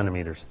 10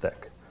 centimeters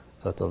thick.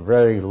 So it's a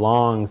very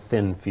long,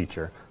 thin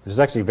feature, which is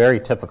actually very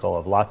typical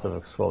of lots of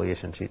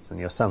exfoliation sheets in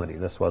Yosemite.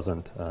 This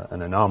wasn't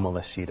an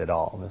anomalous sheet at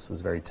all. This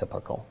is very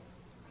typical.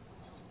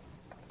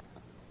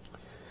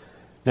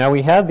 Now,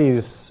 we had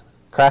these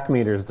crack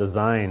meters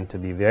designed to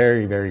be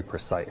very, very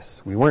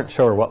precise. We weren't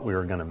sure what we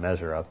were going to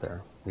measure out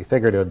there. We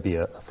figured it would be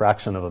a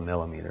fraction of a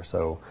millimeter.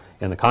 So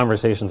in the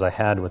conversations I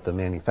had with the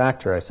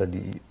manufacturer, I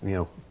said,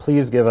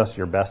 please give us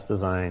your best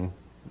design,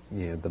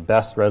 the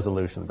best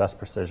resolution, the best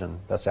precision,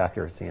 best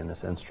accuracy in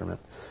this instrument.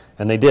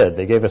 And they did.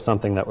 They gave us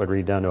something that would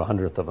read down to a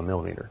 100th of a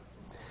millimeter.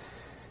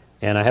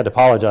 And I had to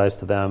apologize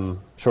to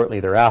them shortly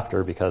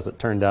thereafter because it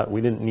turned out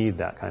we didn't need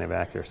that kind of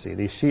accuracy.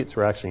 These sheets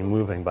were actually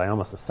moving by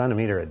almost a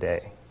centimeter a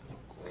day.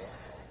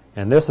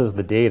 And this is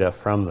the data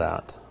from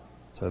that.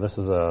 So this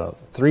is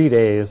 3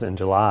 days in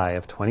July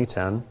of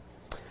 2010.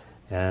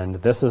 And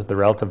this is the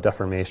relative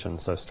deformation.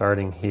 So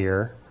starting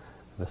here,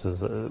 this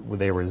is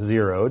they were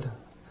zeroed.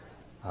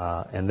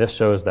 And this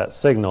shows that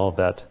signal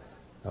that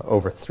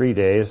over 3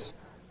 days,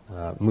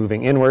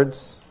 moving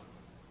inwards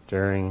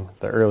during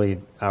the early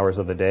hours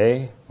of the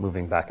day,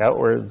 moving back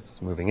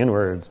outwards, moving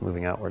inwards,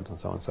 moving outwards, and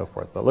so on and so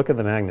forth. But look at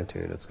the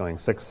magnitude. It's going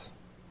 6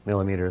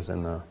 millimeters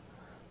in the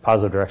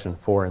positive direction,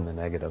 4 in the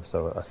negative.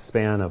 So a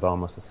span of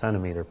almost a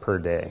centimeter per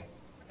day.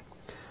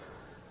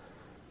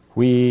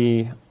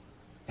 We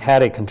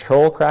had a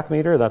control crack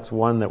meter. That's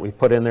one that we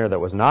put in there that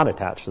was not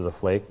attached to the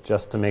flake,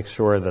 just to make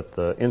sure that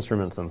the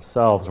instruments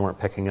themselves weren't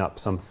picking up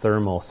some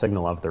thermal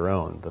signal of their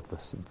own, that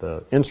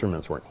the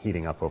instruments weren't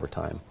heating up over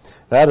time.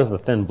 That is the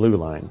thin blue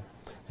line.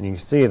 And you can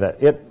see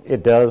that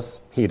it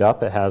does heat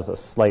up. It has a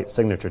slight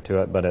signature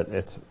to it, but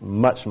it's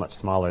much, much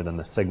smaller than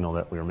the signal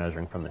that we were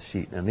measuring from the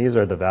sheet. And these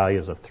are the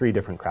values of 3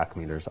 different crack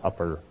meters,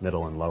 upper,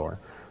 middle, and lower.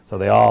 So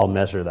they all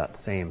measure that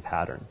same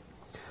pattern.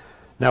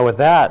 Now with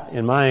that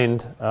in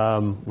mind,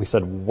 we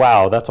said,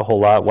 wow, that's a whole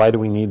lot. Why do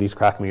we need these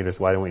crack meters?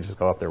 Why don't we just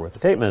go up there with a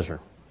tape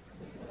measure?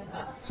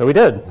 So we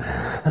did.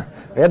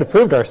 We had to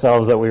prove to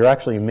ourselves that we were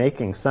actually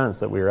making sense,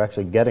 that we were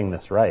actually getting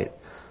this right.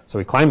 So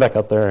we climbed back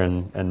up there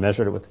and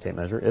measured it with the tape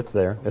measure. It's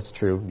there. It's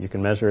true. You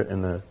can measure it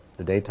in the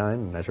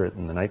daytime, measure it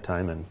in the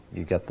nighttime, and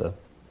you get the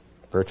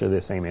virtually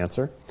the same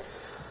answer.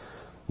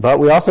 But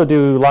we also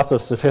do lots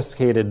of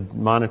sophisticated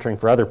monitoring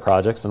for other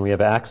projects, and we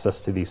have access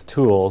to these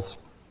tools,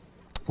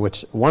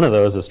 which one of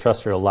those is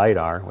terrestrial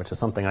LiDAR, which is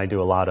something I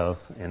do a lot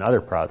of in other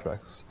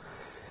projects.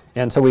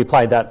 And so we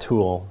applied that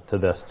tool to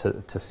this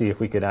to see if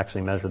we could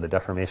actually measure the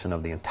deformation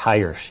of the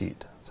entire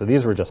sheet. So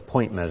these were just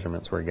point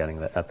measurements we're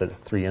getting at the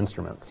 3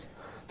 instruments.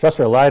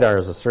 Terrestrial LiDAR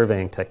is a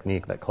surveying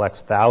technique that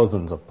collects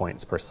thousands of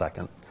points per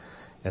second.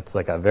 It's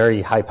like a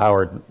very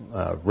high-powered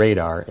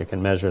radar. It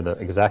can measure the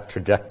exact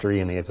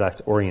trajectory and the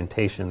exact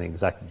orientation, the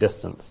exact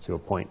distance to a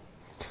point.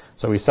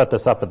 So we set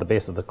this up at the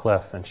base of the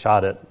cliff and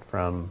shot it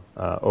from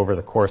over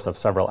the course of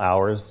several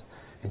hours,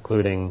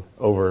 including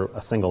over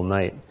a single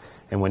night.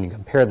 And when you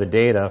compare the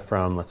data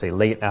from, let's say,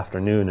 late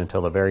afternoon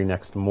until the very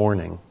next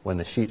morning, when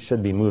the sheet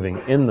should be moving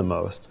in the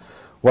most,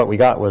 what we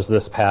got was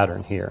this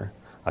pattern here,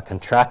 a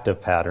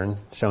contractive pattern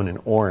shown in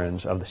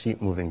orange of the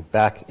sheet moving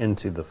back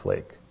into the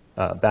flake,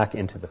 back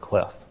into the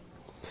cliff,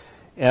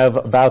 of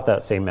about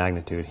that same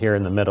magnitude. Here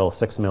in the middle,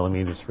 6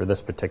 millimeters for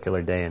this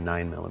particular day and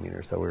 9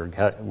 millimeters. So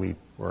we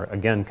were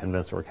again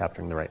convinced we're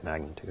capturing the right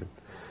magnitude.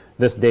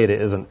 This data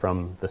isn't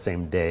from the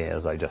same day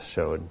as I just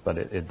showed, but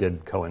it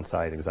did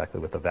coincide exactly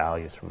with the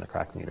values from the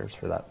crack meters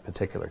for that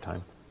particular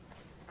time.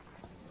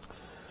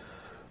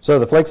 So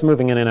the flake's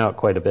moving in and out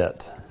quite a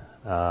bit.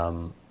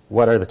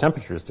 What are the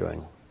temperatures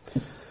doing?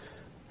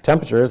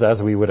 Temperatures,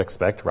 as we would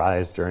expect,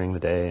 rise during the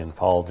day and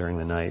fall during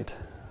the night.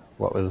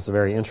 What was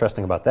very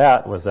interesting about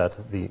that was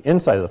that the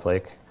inside of the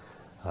flake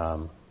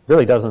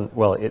really doesn't,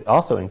 well, it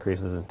also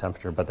increases in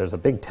temperature, but there's a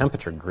big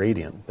temperature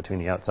gradient between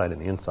the outside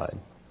and the inside.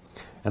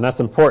 And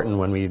that's important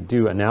when we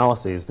do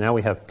analyses. Now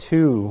we have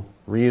 2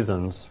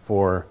 reasons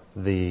for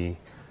the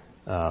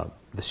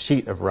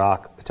sheet of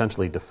rock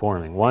potentially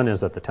deforming. One is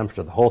that the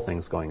temperature of the whole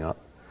thing's going up.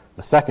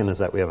 The second is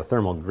that we have a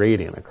thermal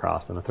gradient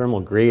across, and a thermal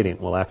gradient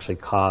will actually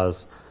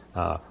cause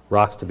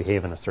rocks to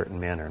behave in a certain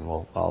manner, and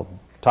I'll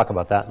talk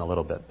about that in a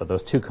little bit. But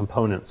those 2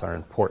 components are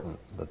important,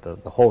 that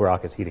the whole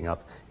rock is heating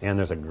up and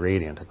there's a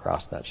gradient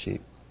across that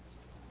sheet.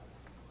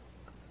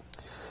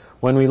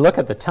 When we look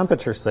at the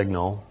temperature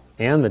signal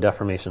and the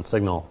deformation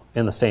signal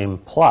in the same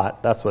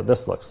plot, that's what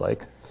this looks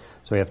like.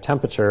 So we have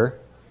temperature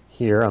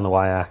here on the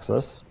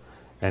y-axis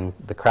and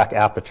the crack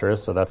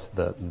apertures, so that's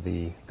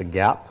the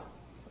gap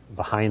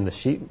behind the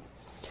sheet.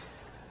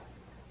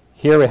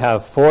 Here we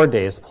have 4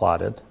 days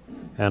plotted,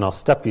 and I'll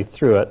step you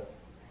through it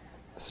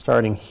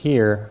starting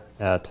here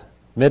at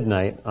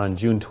midnight on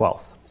June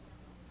 12th.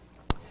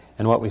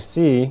 And what we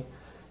see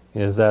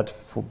is that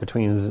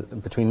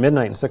between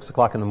midnight and 6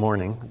 o'clock in the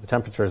morning, the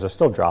temperatures are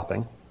still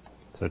dropping.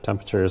 So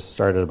temperatures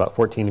started at about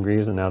 14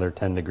 degrees, and now they're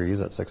 10 degrees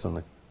at 6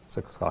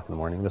 o'clock in the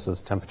morning. This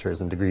is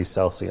temperatures in degrees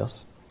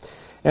Celsius.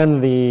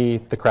 And the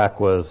crack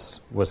was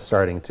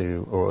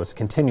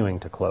continuing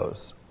to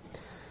close.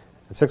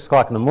 At 6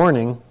 o'clock in the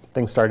morning,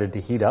 things started to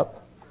heat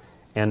up,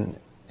 and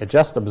it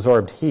just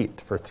absorbed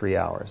heat for 3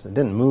 hours. It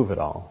didn't move at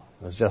all.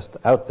 It was just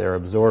out there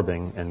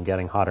absorbing and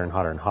getting hotter and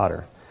hotter and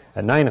hotter.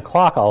 At 9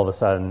 o'clock, all of a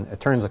sudden, it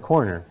turns a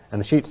corner,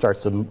 and the sheet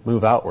starts to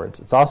move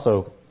outwards. It's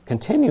also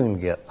continuing to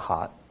get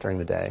hot during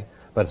the day,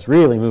 but it's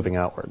really moving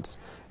outwards.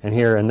 And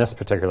here in this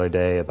particular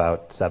day,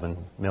 about 7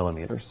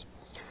 millimeters.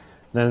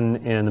 Then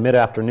in the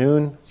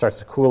mid-afternoon, it starts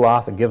to cool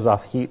off. It gives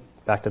off heat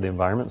back to the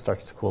environment,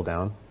 starts to cool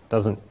down.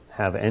 Doesn't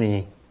have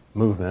any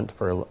movement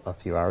for a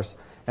few hours,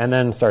 and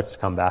then starts to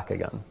come back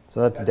again.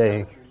 So that's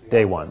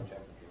day one.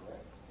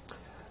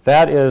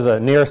 That is a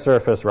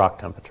near-surface rock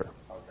temperature.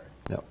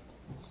 Yep.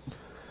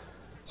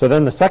 So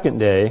then the second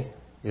day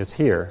is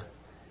here,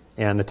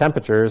 and the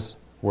temperatures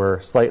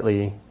were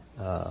slightly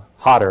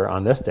hotter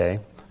on this day,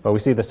 but we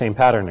see the same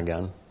pattern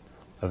again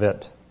of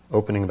it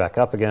opening back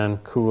up again,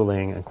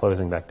 cooling, and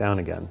closing back down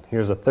again.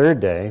 Here's a third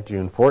day,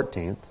 June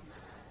 14th,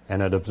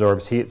 and it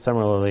absorbs heat,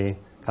 similarly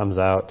comes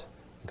out,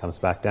 and comes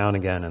back down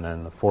again, and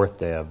then the fourth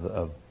day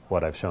of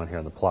what I've shown here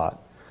in the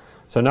plot.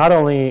 So not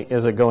only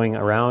is it going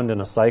around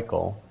in a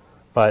cycle,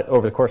 but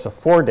over the course of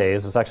 4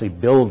 days, it's actually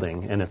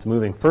building, and it's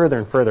moving further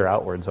and further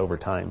outwards over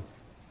time.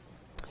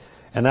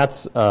 And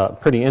that's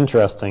pretty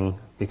interesting,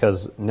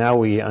 because now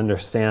we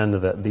understand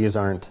that these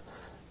aren't,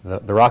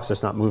 the rock's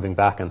just not moving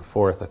back and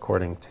forth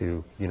according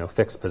to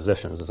fixed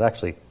positions. It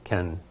actually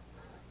can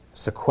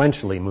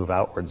sequentially move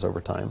outwards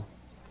over time.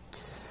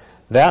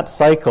 That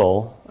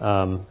cycle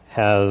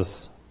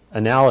has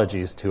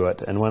analogies to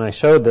it, and when I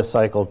showed this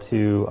cycle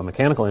to a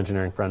mechanical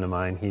engineering friend of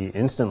mine, he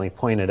instantly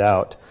pointed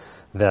out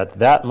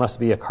that must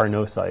be a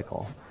Carnot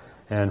cycle.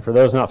 And for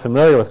those not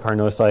familiar with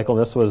Carnot cycle,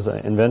 this was an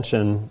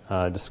invention,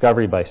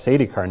 discovery by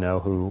Sadi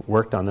Carnot, who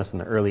worked on this in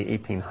the early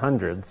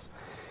 1800s.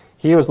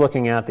 He was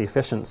looking at the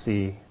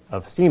efficiency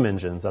of steam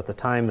engines. At the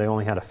time, they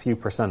only had a few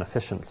percent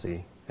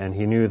efficiency, and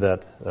he knew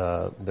that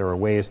there were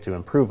ways to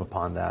improve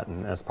upon that.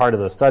 And as part of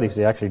those studies,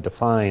 he actually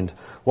defined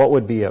what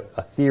would be a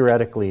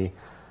theoretically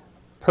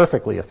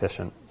perfectly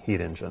efficient heat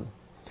engine.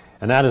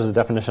 And that is a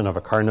definition of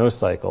a Carnot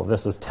cycle.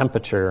 This is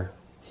temperature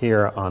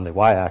here on the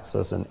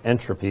y-axis, and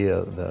entropy,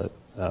 the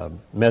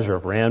measure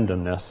of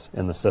randomness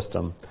in the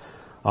system,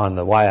 on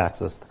the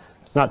y-axis.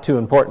 It's not too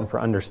important for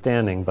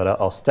understanding, but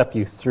I'll step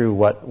you through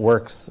what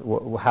works,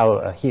 how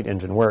a heat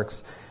engine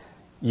works.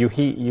 You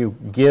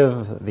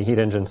give the heat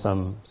engine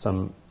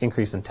some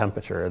increase in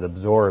temperature. It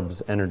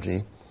absorbs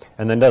energy,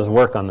 and then does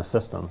work on the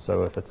system.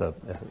 So if it's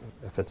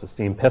a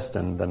steam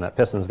piston, then that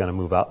piston is going to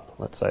move up,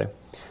 let's say,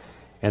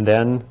 and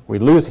then we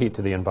lose heat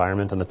to the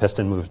environment, and the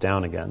piston moves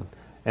down again.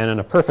 And in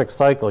a perfect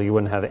cycle, you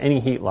wouldn't have any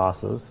heat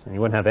losses, and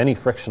you wouldn't have any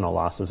frictional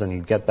losses, and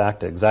you'd get back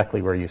to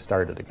exactly where you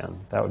started again.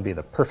 That would be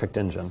the perfect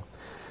engine.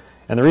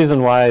 And the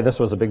reason why this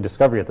was a big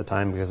discovery at the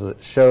time, because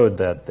it showed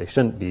that they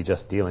shouldn't be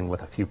just dealing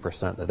with a few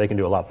percent, that they can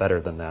do a lot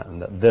better than that,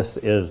 and that this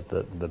is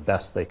the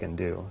best they can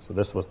do. So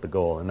this was the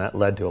goal, and that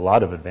led to a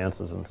lot of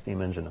advances in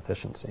steam engine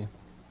efficiency.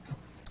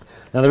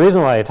 Now the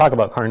reason why I talk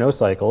about Carnot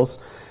cycles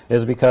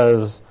is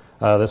because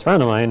this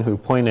friend of mine who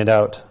pointed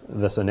out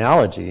this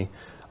analogy,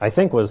 I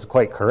think, was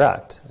quite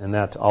correct, in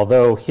that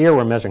although here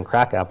we're measuring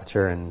crack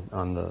aperture, and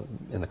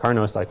in the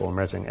Carnot cycle we're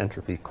measuring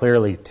entropy,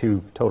 clearly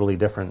two totally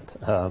different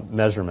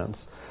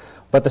measurements.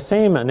 But the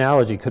same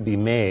analogy could be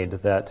made,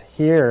 that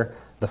here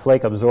the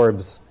flake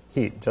absorbs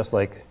heat just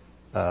like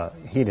a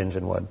heat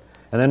engine would,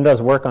 and then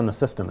does work on the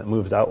system. It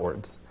moves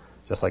outwards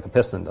just like a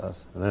piston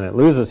does, and then it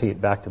loses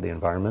heat back to the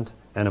environment,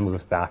 and it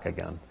moves back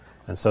again.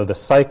 And so the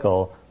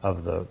cycle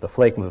of the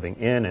flake moving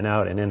in and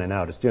out and in and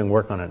out is doing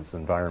work on its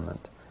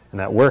environment. And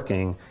that work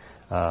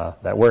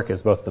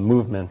is both the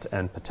movement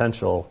and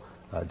potential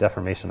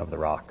deformation of the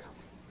rock.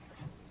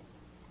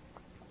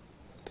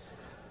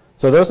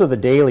 So those are the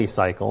daily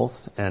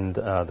cycles and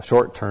the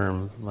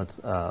short-term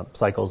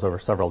cycles over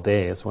several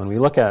days. When we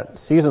look at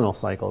seasonal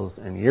cycles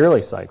and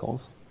yearly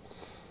cycles,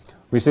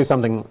 we see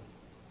something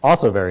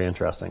also very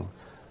interesting.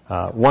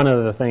 One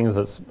of the things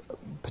that's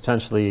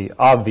potentially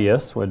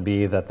obvious would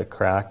be that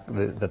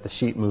the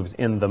sheet moves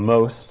in the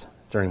most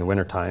during the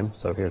winter time.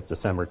 So here's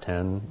December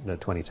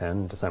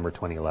 2010, December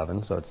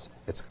 2011. So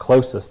it's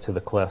closest to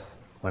the cliff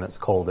when it's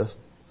coldest,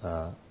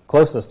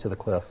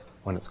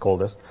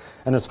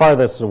 and it's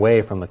farthest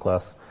away from the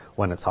cliff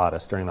when it's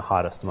hottest, during the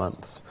hottest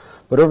months.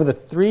 But over the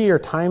 3-year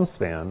time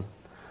span,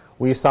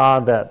 we saw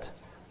that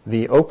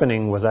the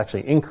opening was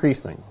actually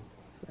increasing.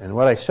 And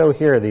what I show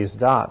here, these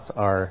dots,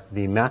 are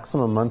the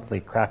maximum monthly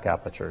crack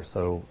aperture.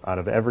 So out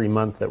of every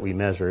month that we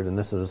measured, and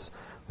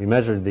we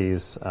measured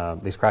these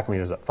crack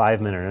meters at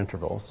 5-minute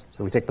intervals.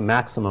 So we take the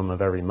maximum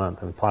of every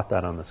month and we plot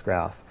that on this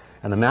graph.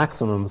 And the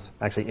maximums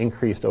actually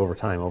increased over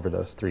time over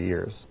those 3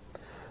 years.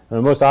 And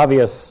the most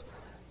obvious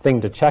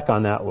thing to check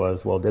on that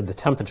was, well, did the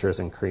temperatures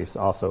increase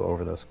also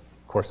over the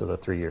course of the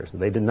 3 years?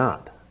 They did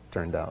not,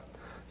 turned out.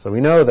 So we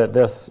know that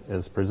this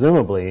is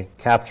presumably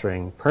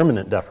capturing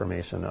permanent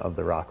deformation of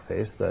the rock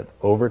face, that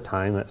over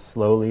time it's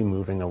slowly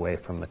moving away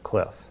from the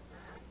cliff.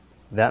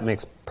 That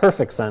makes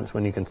perfect sense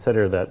when you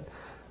consider that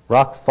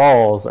rock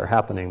falls are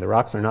happening. The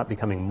rocks are not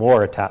becoming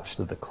more attached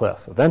to the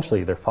cliff.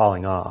 Eventually they're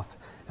falling off.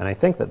 And I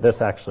think that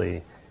this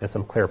actually is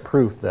some clear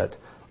proof that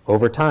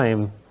over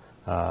time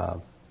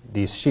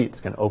these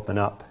sheets can open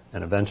up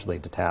and eventually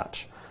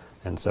detach.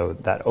 And so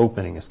that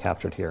opening is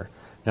captured here.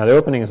 Now the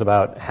opening is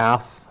about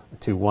 0.5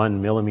 to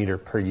 1 millimeter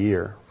per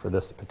year for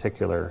this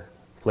particular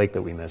flake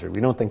that we measured.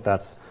 We don't think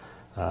that's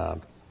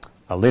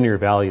a linear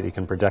value that you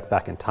can project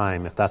back in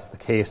time. If that's the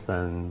case,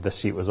 then this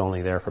sheet was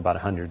only there for about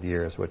 100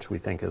 years, which we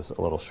think is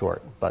a little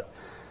short. But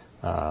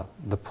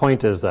the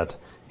point is that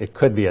it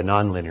could be a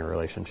nonlinear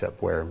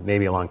relationship where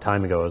maybe a long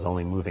time ago it was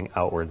only moving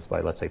outwards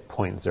by, let's say,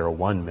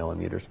 0.01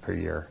 millimeters per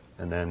year.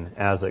 And then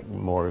as it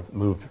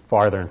moved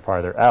farther and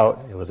farther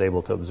out, it was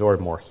able to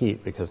absorb more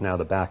heat because now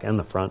the back and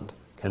the front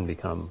can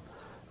become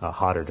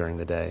hotter during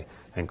the day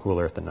and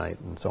cooler at the night,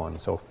 and so on and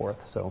so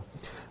forth. So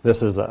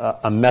this is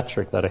a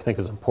metric that I think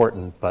is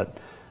important, but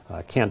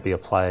can't be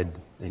applied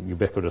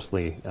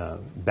ubiquitously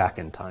back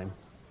in time.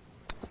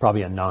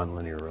 Probably a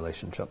nonlinear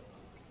relationship.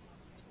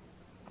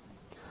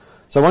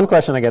 So one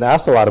question I get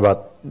asked a lot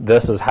about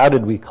this is, how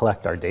did we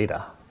collect our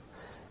data?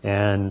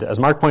 And as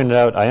Mark pointed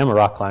out, I am a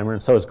rock climber,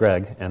 and so is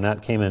Greg, and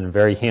that came in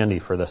very handy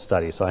for this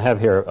study. So I have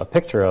here a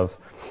picture of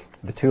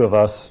the two of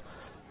us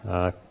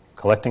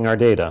collecting our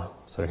data.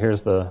 So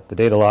here's the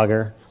data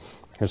logger.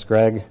 Here's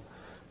Greg.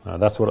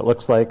 That's what it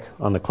looks like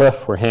on the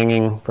cliff. We're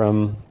hanging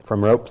from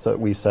ropes that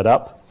we set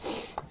up.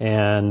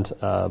 And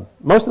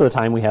most of the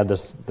time we had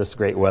this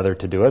great weather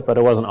to do it, but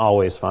it wasn't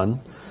always fun.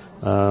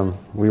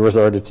 We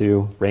resorted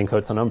to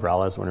raincoats and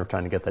umbrellas when we were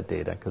trying to get that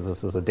data, because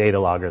this is a data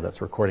logger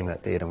that's recording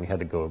that data, and we had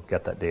to go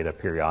get that data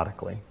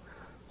periodically.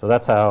 So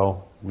that's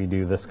how we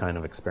do this kind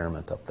of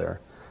experiment up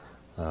there.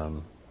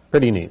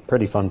 Pretty neat,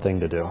 pretty fun thing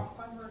to do. Rock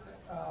climbers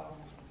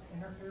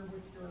interfere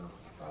with your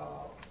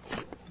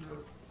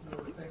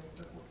things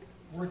that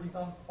were these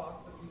on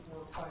spots that people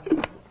were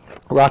climbing?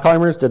 Rock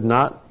climbers did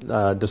not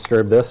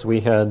disturb this. We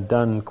had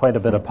done quite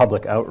a bit of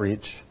public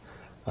outreach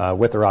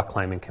with the rock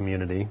climbing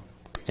community.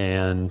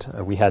 And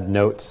we had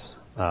notes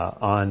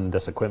on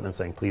this equipment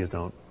saying, please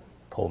don't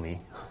pull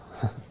me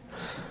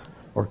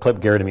or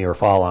clip gear to me or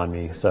fall on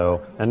me.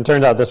 So, and it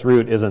turned out this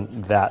route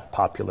isn't that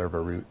popular of a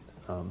route.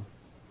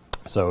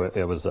 So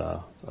it was,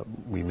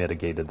 we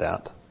mitigated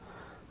that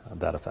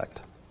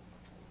effect.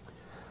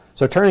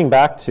 So turning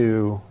back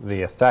to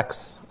the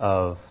effects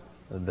of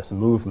this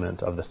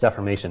movement, of this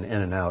deformation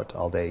in and out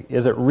all day,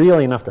 is it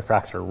really enough to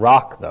fracture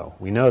rock, though?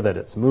 We know that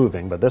it's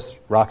moving, but this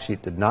rock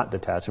sheet did not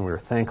detach, and we were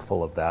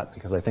thankful of that,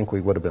 because I think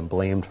we would have been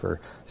blamed for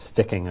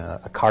sticking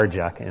a car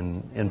jack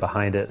in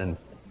behind it and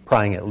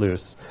prying it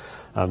loose.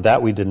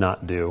 That we did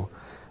not do.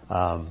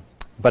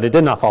 But it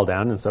did not fall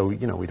down, and so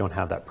we don't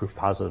have that proof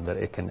positive that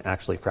it can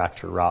actually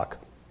fracture rock.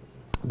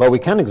 But we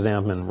can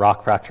examine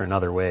rock fracture in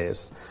other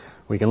ways.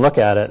 We can look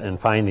at it and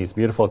find these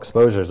beautiful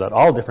exposures at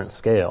all different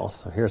scales.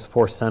 So here's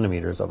 4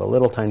 centimeters of a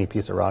little tiny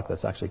piece of rock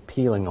that's actually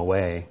peeling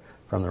away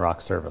from the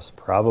rock surface,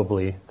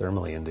 probably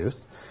thermally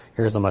induced.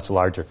 Here's a much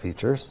larger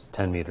feature,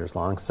 10 meters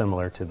long,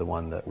 similar to the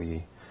one that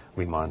we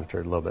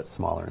monitored, a little bit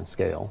smaller in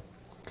scale.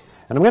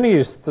 And I'm going to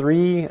use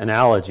 3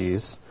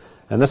 analogies,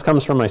 and this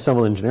comes from my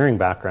civil engineering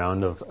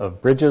background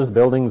of bridges,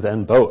 buildings,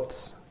 and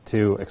boats,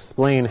 to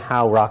explain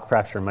how rock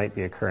fracture might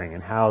be occurring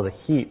and how the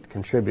heat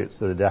contributes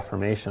to the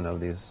deformation of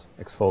these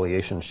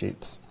exfoliation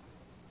sheets.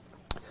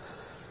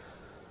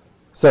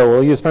 So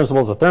we'll use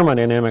principles of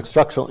thermodynamics,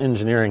 structural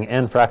engineering,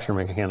 and fracture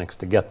mechanics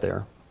to get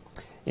there.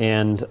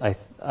 And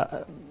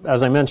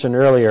as I mentioned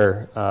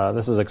earlier,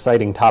 this is an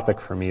exciting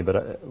topic for me,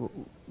 but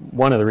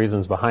one of the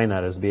reasons behind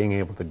that is being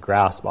able to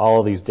grasp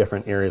all of these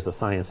different areas of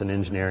science and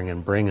engineering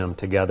and bring them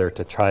together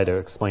to try to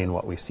explain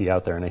what we see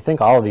out there. And I think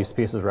all of these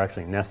pieces are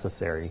actually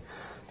necessary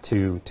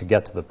to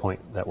get to the point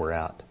that we're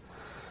at.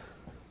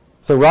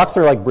 So rocks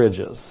are like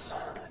bridges,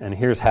 and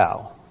here's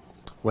how.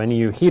 When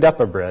you heat up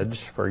a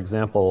bridge, for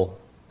example,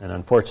 and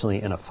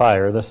unfortunately in a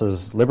fire, this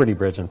is Liberty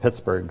Bridge in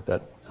Pittsburgh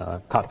that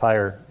caught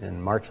fire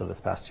in March of this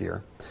past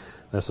year.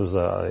 This was,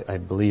 I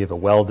believe, a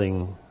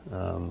welding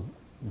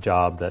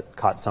job that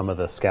caught some of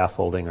the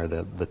scaffolding, or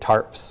the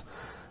tarps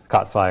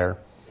caught fire.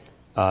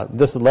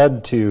 This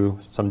led to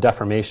some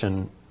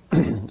deformation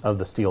of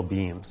the steel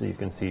beams that you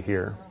can see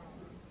here.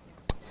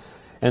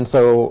 And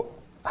so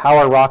how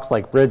are rocks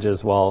like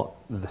bridges? Well,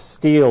 the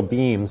steel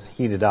beams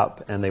heated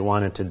up and they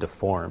wanted to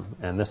deform.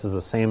 And this is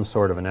the same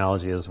sort of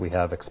analogy as we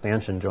have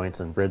expansion joints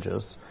in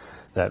bridges,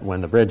 that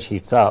when the bridge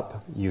heats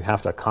up, you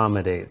have to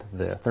accommodate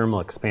the thermal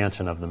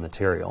expansion of the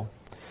material.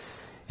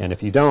 And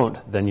if you don't,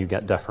 then you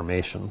get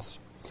deformations.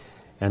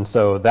 And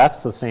so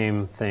that's the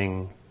same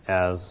thing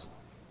as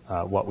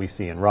what we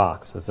see in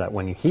rocks, is that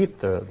when you heat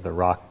the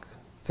rock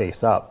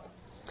face up,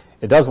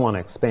 it does want to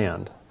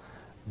expand.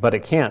 But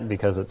it can't,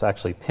 because it's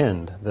actually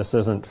pinned. This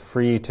isn't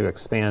free to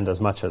expand as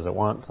much as it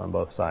wants on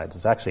both sides.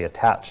 It's actually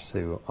attached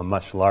to a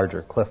much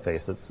larger cliff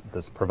face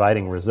that's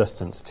providing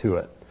resistance to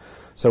it.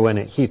 So when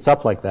it heats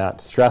up like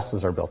that,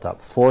 stresses are built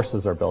up,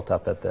 forces are built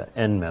up at the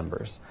end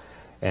members.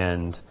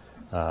 And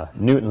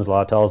Newton's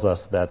law tells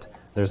us that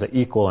there's an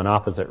equal and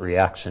opposite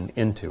reaction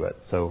into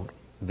it. So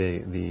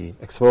the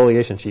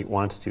exfoliation sheet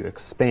wants to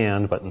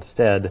expand, but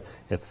instead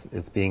it's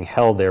being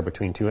held there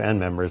between 2 end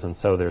members, and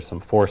so there's some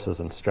forces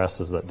and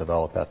stresses that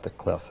develop at the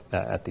cliff,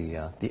 at the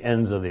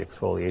ends of the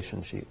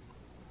exfoliation sheet.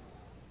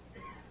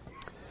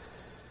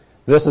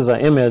 This is an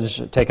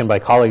image taken by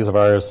colleagues of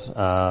ours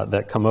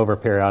that come over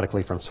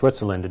periodically from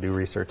Switzerland to do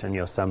research in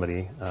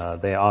Yosemite.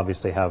 They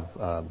obviously have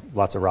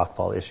lots of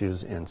rockfall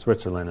issues in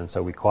Switzerland, and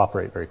so we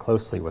cooperate very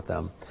closely with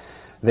them.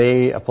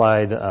 They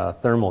applied a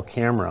thermal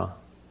camera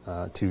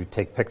to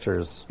take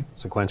pictures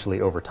sequentially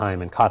over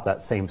time and caught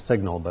that same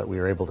signal, but we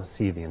were able to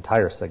see the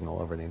entire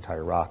signal over the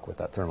entire rock with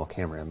that thermal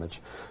camera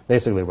image.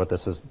 Basically what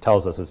this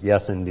tells us is,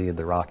 yes, indeed,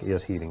 the rock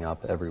is heating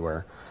up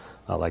everywhere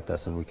like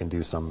this, and we can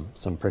do some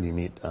pretty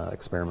neat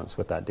experiments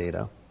with that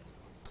data.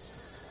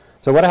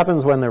 So what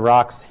happens when the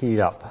rocks heat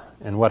up,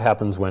 and what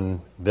happens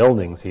when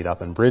buildings heat up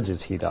and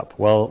bridges heat up?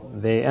 Well,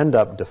 they end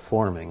up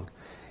deforming,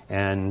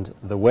 and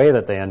the way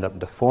that they end up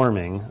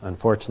deforming,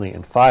 unfortunately,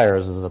 in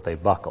fires is that they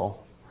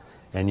buckle.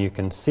 And you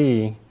can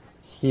see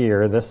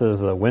here, this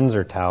is the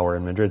Windsor Tower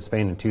in Madrid,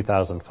 Spain in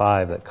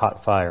 2005 that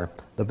caught fire.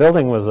 The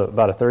building was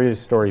about a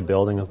 30-story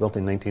building. It was built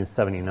in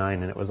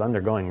 1979, and it was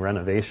undergoing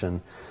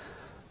renovation.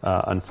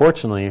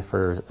 Unfortunately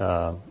for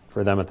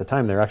them at the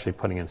time, they were actually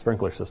putting in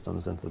sprinkler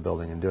systems into the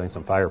building and doing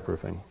some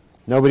fireproofing.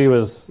 Nobody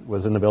was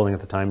in the building at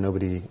the time.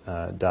 Nobody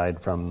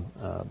died from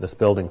this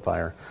building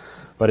fire.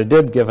 But it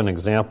did give an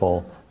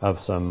example of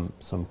some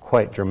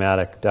quite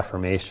dramatic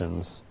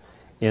deformations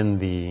in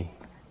the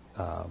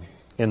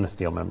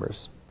steel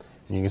members.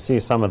 And you can see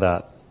some of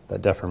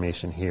that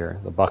deformation here,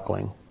 the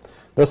buckling.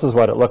 This is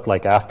what it looked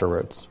like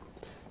afterwards.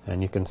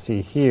 And you can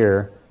see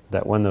here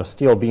that when those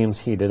steel beams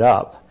heated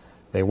up,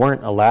 they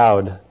weren't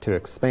allowed to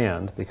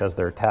expand because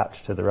they're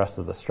attached to the rest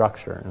of the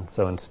structure. And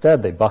so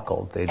instead they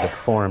buckled, they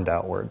deformed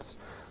outwards.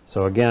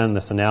 So again,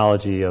 this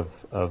analogy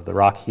of the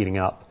rock heating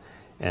up,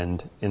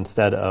 and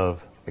instead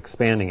of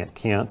expanding it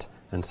can't,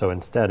 and so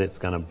instead it's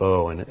going to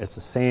bow. And it's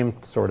the same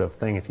sort of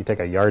thing. If you take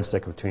a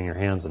yardstick between your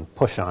hands and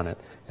push on it,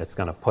 it's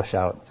going to push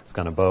out, it's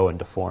going to bow and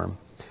deform.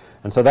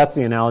 And so that's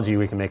the analogy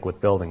we can make with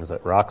buildings,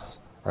 that rocks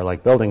are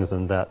like buildings,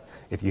 and that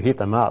if you heat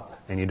them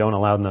up and you don't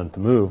allow them to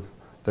move,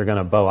 they're going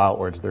to bow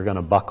outwards, they're going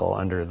to buckle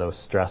under those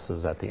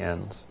stresses at the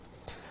ends.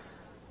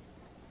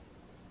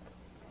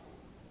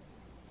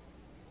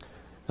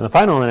 And the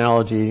final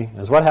analogy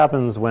is what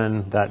happens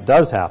when that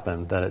does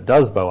happen, that it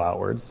does bow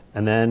outwards,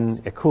 and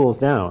then it cools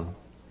down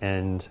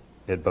and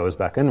it bows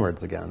back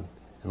inwards again.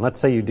 And let's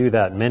say you do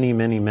that many,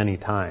 many, many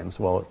times.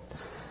 Well,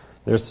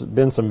 there's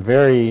been some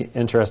very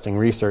interesting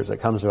research that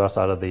comes to us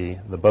out of the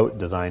boat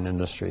design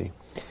industry.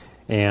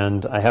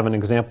 And I have an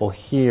example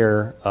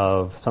here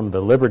of some of the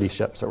Liberty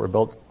ships that were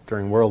built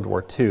during World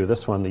War II.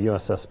 This one, the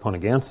USS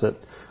Poneganyet,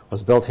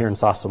 was built here in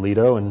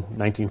Sausalito in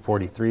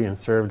 1943 and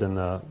served in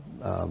the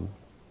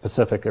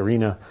Pacific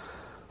arena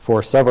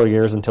for several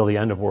years until the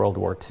end of World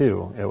War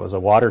II. It was a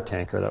water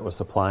tanker that was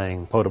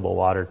supplying potable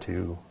water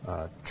to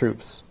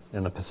troops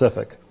in the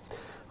Pacific.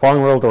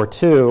 Following World War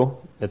II,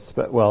 it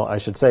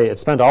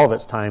spent all of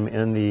its time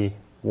in the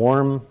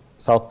warm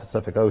South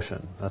Pacific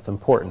Ocean. That's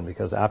important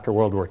because after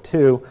World War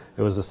II,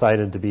 it was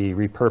decided to be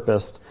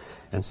repurposed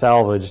and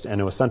salvaged, and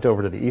it was sent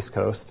over to the East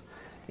Coast.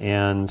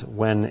 And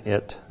when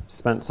it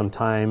spent some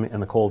time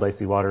in the cold,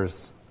 icy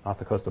waters off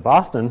the coast of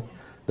Boston,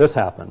 this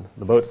happened.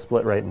 The boat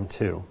split right in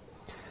two.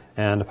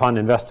 And upon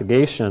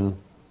investigation,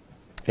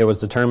 it was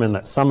determined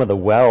that some of the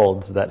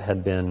welds that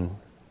had been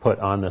put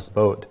on this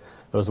boat,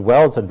 those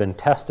welds had been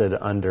tested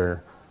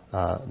under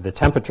the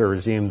temperature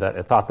regime that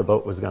it thought the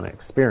boat was going to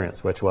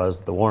experience, which was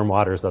the warm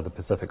waters of the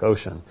Pacific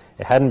Ocean.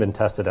 It hadn't been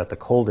tested at the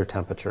colder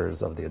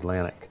temperatures of the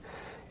Atlantic.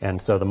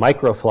 And so the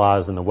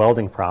microflaws in the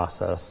welding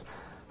process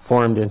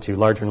formed into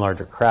larger and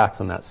larger cracks,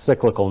 and that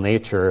cyclical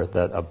nature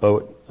that a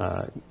boat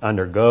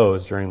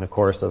undergoes during the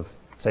course of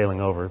sailing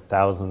over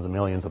thousands and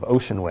millions of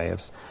ocean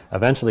waves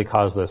eventually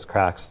caused those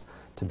cracks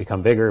to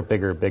become bigger,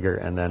 bigger, bigger,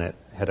 and then it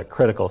had a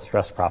critical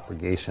stress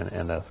propagation,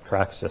 and the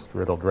cracks just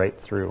riddled right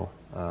through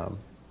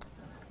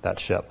that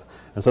ship.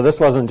 And so this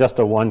wasn't just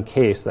a one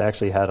case. They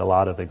actually had a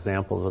lot of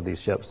examples of these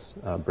ships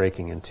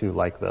breaking in two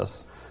like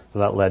this. So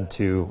that led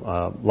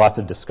to lots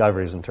of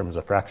discoveries in terms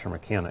of fracture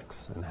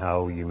mechanics and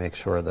how you make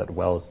sure that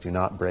welds do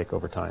not break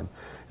over time.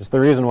 It's the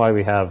reason why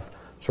we have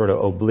sort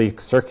of oblique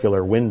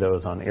circular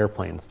windows on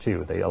airplanes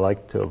too. They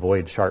like to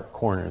avoid sharp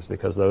corners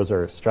because those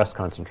are stress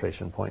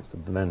concentration points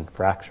that then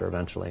fracture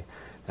eventually.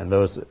 And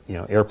those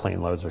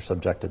airplane loads are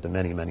subjected to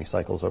many, many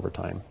cycles over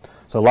time.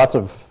 So lots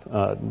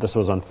of, this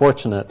was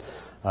unfortunate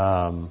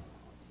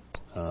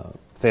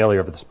failure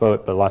of this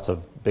boat, but lots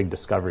of big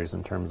discoveries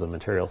in terms of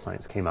material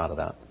science came out of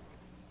that.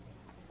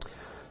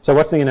 So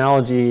what's the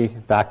analogy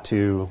back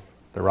to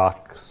the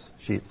rocks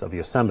sheets of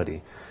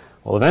Yosemite?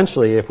 Well,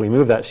 eventually, if we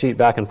move that sheet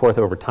back and forth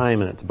over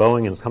time and it's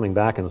bowing and it's coming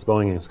back and it's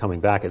bowing and it's coming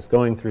back, it's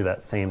going through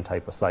that same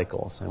type of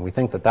cycles. And we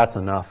think that that's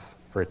enough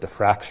for it to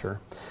fracture.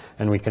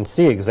 And we can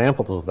see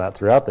examples of that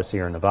throughout the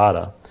Sierra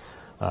Nevada.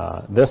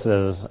 This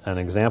is an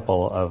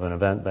example of an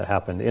event that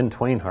happened in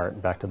Twain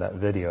Harte, back to that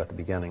video at the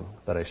beginning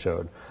that I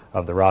showed,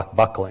 of the rock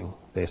buckling,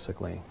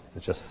 basically.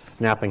 It's just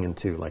snapping in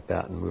two like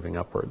that and moving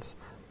upwards.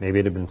 Maybe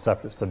it had been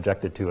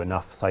subjected to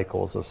enough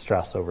cycles of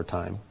stress over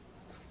time.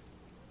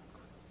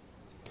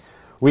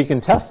 We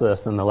can test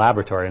this in the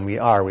laboratory, and we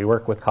are. We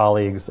work with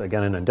colleagues,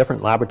 again, in a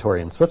different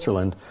laboratory in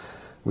Switzerland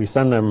we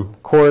send them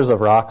cores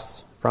of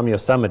rocks from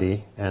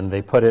Yosemite, and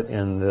they put it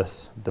in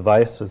this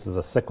device. This is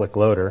a cyclic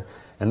loader,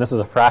 and this is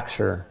a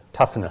fracture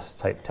toughness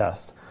type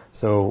test.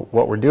 So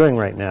what we're doing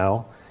right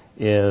now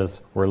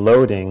is we're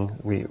loading,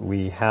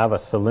 we have a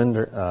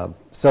cylinder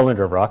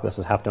of rock. This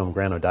is half dome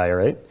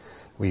granodiorite.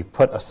 We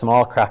put a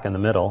small crack in the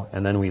middle,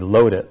 and then we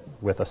load it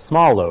with a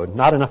small load,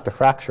 not enough to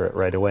fracture it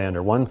right away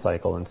under one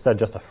cycle, instead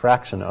just a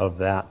fraction of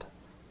that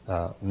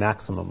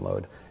maximum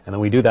load. And then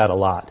we do that a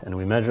lot, and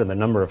we measure the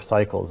number of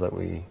cycles that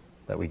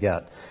we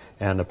get.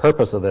 And the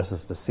purpose of this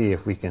is to see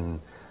if we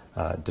can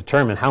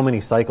determine how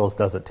many cycles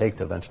does it take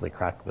to eventually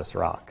crack this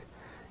rock.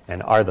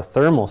 And are the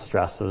thermal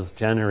stresses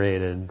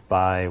generated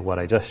by what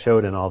I just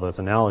showed in all those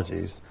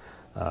analogies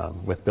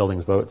with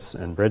buildings, boats,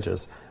 and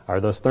bridges, are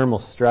those thermal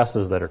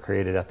stresses that are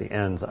created at the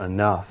ends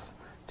enough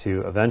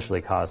to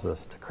eventually cause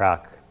this to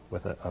crack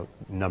with a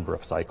number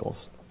of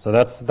cycles? So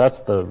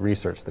that's the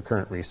research, the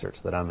current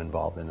research that I'm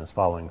involved in, is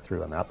following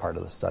through on that part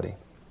of the study.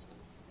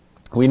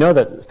 We know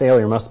that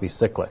failure must be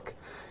cyclic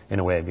in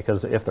a way,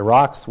 because if the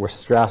rocks were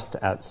stressed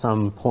at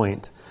some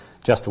point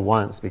just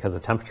once because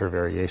of temperature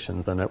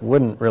variations, then it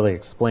wouldn't really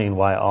explain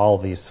why all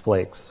these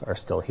flakes are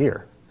still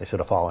here. They should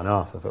have fallen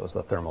off if it was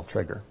the thermal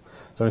trigger.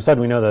 So instead,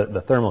 we know that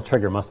the thermal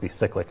trigger must be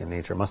cyclic in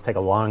nature. It must take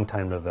a long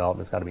time to develop.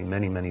 It's got to be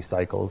many, many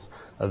cycles,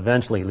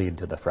 eventually lead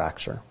to the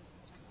fracture.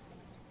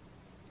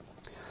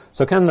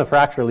 So can the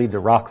fracture lead to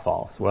rock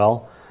falls?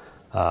 Well,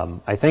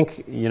 I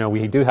think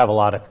we do have a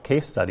lot of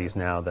case studies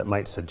now that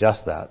might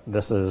suggest that.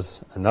 This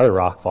is another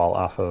rock fall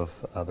off of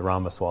the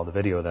rhombus wall, the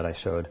video that I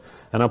showed.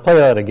 And I'll play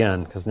that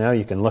again, because now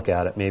you can look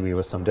at it maybe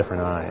with some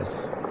different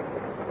eyes.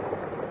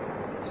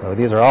 So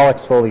these are all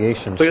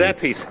exfoliation sheets. Look at that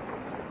piece.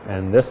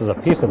 And this is a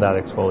piece of that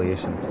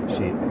exfoliation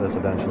sheet that's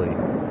eventually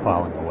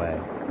falling away.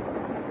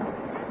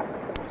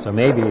 So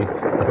maybe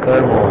the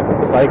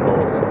thermal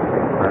cycles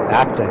are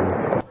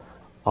acting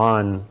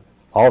on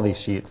all these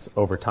sheets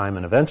over time,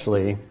 and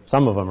eventually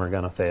some of them are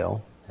going to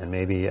fail, and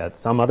maybe at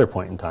some other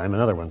point in time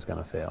another one's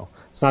going to fail.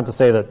 It's not to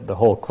say that the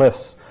whole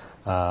cliffs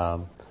are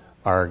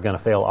going to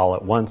fail all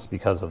at once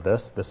because of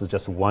this. This is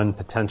just one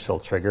potential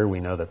trigger. We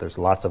know that there's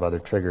lots of other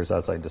triggers,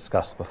 as I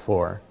discussed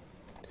before,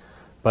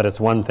 but it's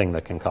one thing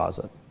that can cause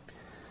it.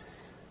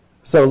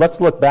 So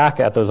let's look back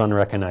at those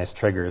unrecognized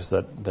triggers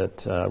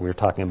that we were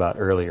talking about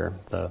earlier.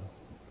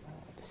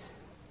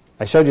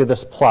 I showed you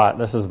this plot.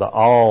 This is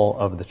all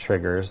of the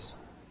triggers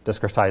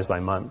discretized by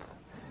month.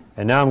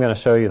 And now I'm going to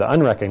show you the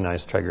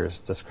unrecognized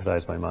triggers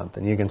discretized by month.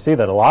 And you can see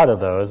that a lot of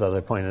those, as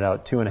I pointed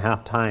out,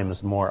 2.5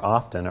 times more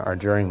often are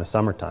during the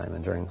summertime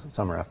and during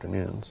summer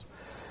afternoons.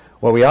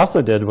 What we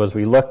also did was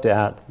we looked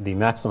at the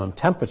maximum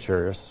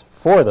temperatures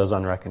for those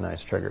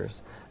unrecognized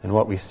triggers. And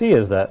what we see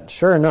is that,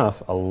 sure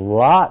enough, a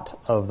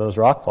lot of those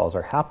rock falls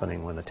are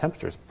happening when the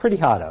temperature is pretty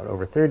hot out,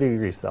 over 30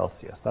 degrees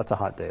Celsius. That's a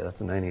hot day.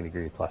 That's a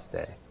 90-degree plus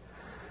day.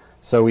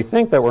 So we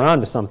think that we're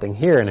onto something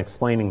here in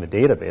explaining the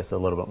database a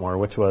little bit more,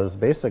 which was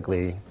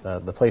basically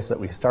the place that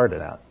we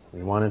started at.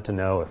 We wanted to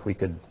know if we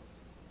could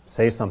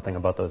say something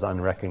about those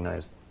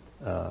unrecognized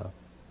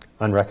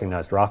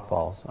rock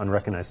falls,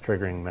 unrecognized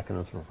triggering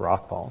mechanism for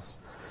rock falls.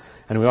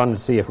 And we wanted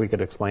to see if we could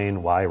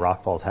explain why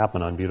rock falls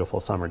happen on beautiful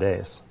summer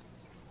days.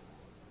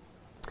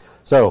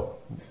 So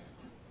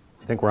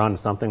I think we're onto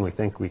something. We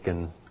think we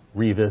can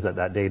revisit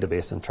that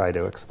database and try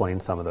to explain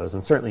some of those,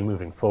 and certainly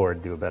moving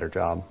forward do a better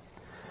job.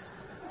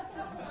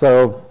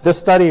 So this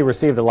study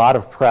received a lot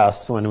of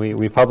press when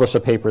we published a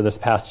paper this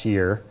past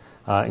year,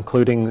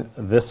 including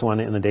this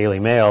one in the Daily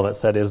Mail that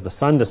said, "Is the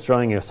sun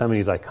destroying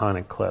Yosemite's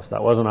iconic cliffs?"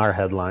 That wasn't our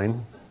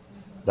headline.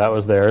 That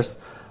was theirs.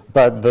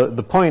 But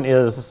the point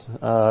is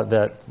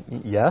that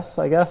yes,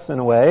 I guess, in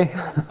a way.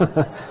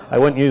 I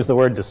wouldn't use the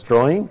word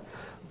destroying,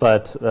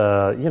 but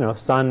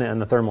sun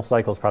and the thermal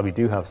cycles probably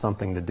do have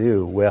something to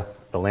do with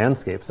the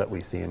landscapes that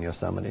we see in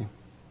Yosemite.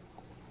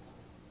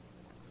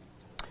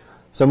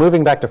 So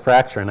moving back to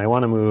fracture, and I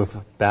want to move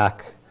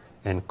back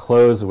and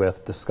close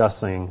with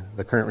discussing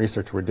the current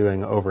research we're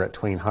doing over at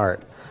Twain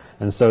Harte.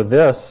 And so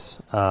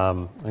this,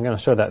 I'm going to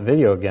show that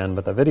video again,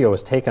 but the video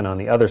was taken on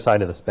the other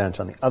side of this bench,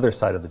 on the other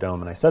side of the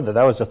dome, and I said that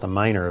that was just a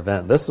minor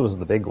event. This was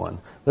the big one.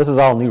 This is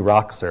all new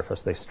rock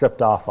surface. They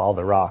stripped off all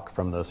the rock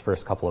from those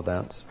first couple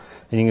events.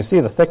 And you can see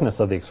the thickness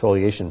of the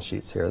exfoliation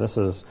sheets here. This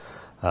is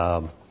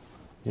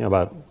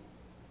about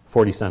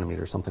 40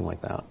 centimeters, something like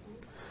that.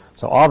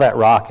 So all that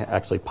rock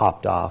actually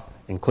popped off,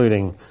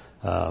 including,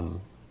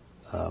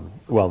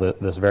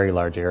 this very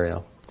large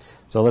area.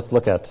 So let's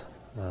look at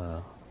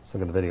the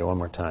video one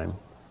more time.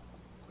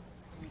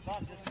 It's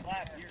on this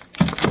slab here.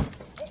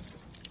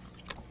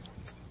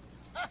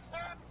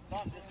 It's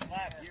on this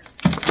slab here.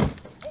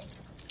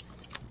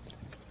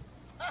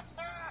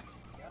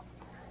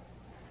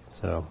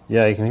 So,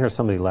 yeah, you can hear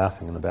somebody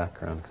laughing in the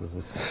background because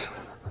it's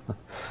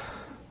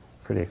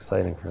pretty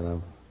exciting for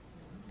them.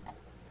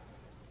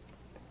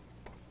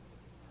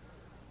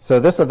 So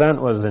this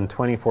event was in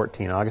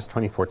 2014, August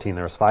 2014.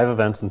 There was 5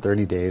 events in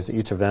 30 days.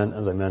 Each event,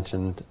 as I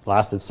mentioned,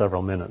 lasted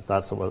several minutes.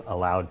 That's what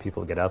allowed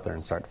people to get out there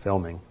and start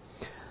filming.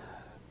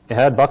 It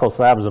had buccal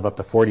slabs of up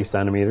to 40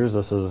 centimeters.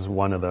 This is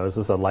one of those.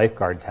 This is a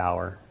lifeguard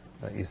tower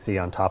that you see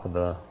on top of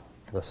the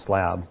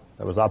slab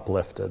that was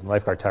uplifted.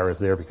 Lifeguard tower is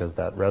there because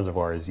that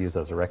reservoir is used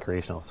as a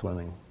recreational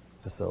swimming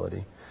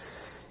facility.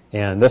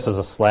 And this is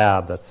a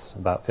slab that's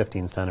about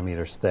 15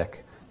 centimeters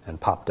thick and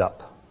popped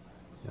up,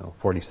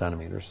 40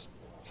 centimeters.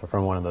 So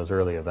from one of those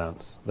early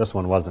events. This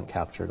one wasn't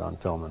captured on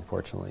film,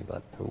 unfortunately,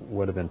 but it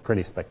would have been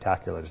pretty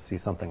spectacular to see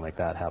something like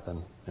that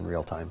happen in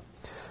real time.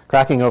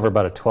 Cracking over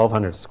about a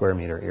 1,200 square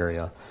meter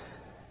area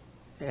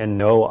and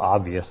no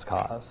obvious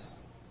cause.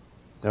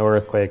 No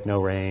earthquake, no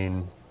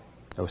rain,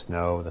 no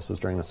snow. This was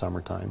during the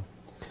summertime.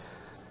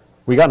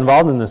 We got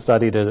involved in this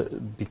study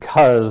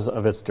because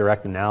of its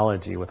direct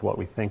analogy with what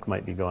we think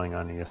might be going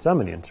on in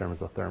Yosemite in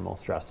terms of thermal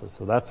stresses.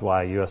 So that's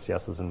why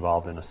USGS is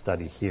involved in a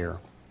study here.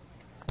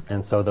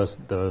 And so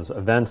those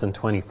events in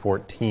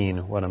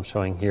 2014, what I'm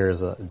showing here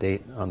is a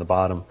date on the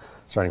bottom,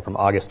 starting from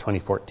August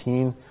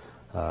 2014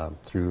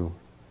 through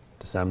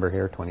December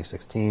here,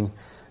 2016.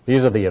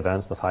 These are the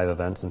events, the 5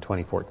 events in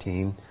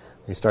 2014.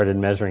 We started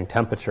measuring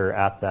temperature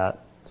at that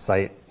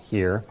site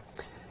here,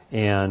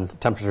 and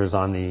temperatures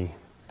on the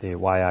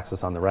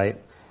y-axis on the right.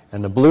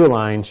 And the blue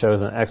line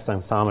shows an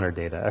extensometer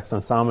data.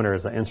 Extensometer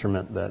is an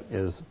instrument that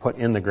is put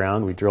in the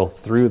ground. We drill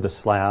through the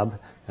slab,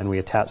 and we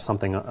attach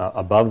something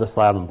above the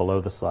slab and below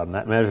the slab. And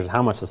that measures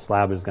how much the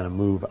slab is going to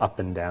move up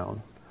and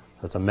down.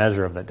 So it's a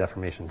measure of that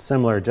deformation,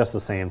 similar, just the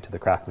same to the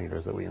crack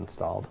meters that we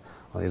installed.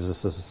 Well,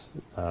 this is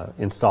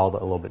installed a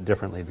little bit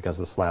differently because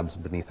the slab's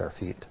beneath our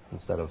feet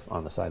instead of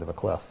on the side of a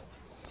cliff.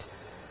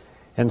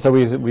 And so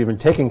we've been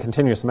taking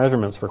continuous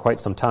measurements for quite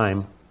some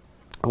time.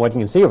 And what you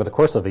can see over the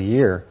course of a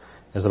year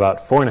is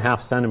about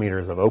 4.5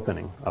 centimeters of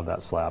opening of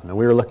that slab. Now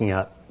we were looking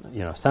at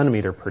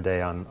centimeter per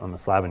day on the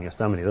slab in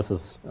Yosemite. This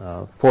is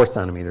 4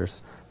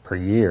 centimeters per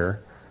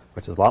year,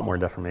 which is a lot more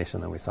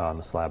deformation than we saw on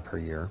the slab per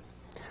year.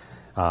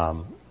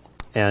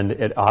 And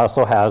it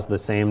also has the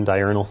same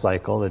diurnal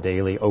cycle, the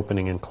daily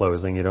opening and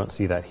closing. You don't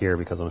see that here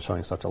because I'm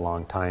showing such a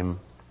long time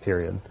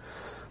period.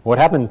 What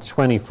happened in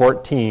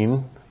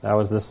 2014, that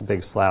was this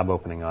big slab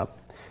opening up.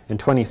 In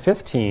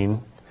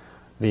 2015,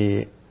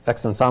 the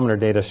extensometer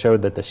data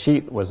showed that the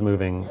sheet was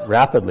moving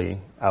rapidly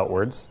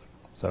outwards,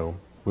 so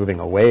moving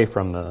away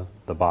from the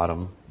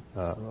bottom,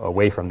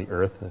 away from the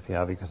earth, if you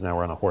have, because now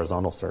we're on a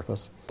horizontal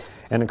surface.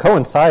 And it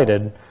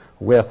coincided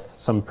with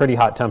some pretty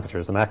hot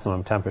temperatures, the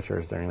maximum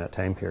temperatures during that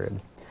time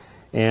period.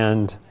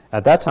 And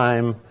at that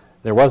time,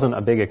 there wasn't a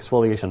big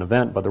exfoliation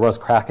event, but there was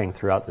cracking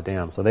throughout the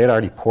dam. So they had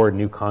already poured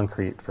new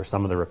concrete for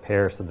some of the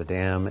repairs to the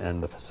dam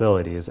and the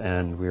facilities,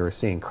 and we were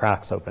seeing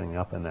cracks opening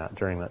up in that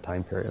during that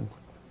time period.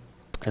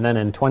 And then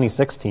in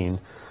 2016,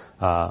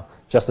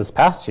 just this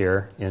past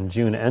year, in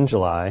June and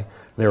July,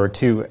 there were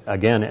 2,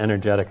 again,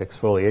 energetic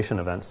exfoliation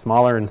events,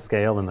 smaller in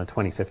scale than the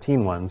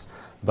 2015 ones,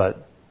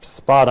 but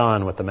spot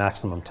on with the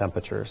maximum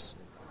temperatures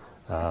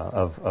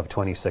of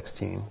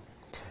 2016.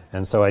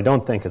 And so I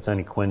don't think it's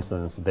any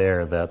coincidence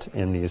there that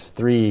in these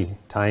 3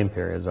 time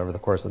periods over the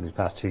course of these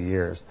past 2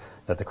 years,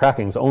 that the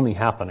cracking is only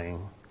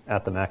happening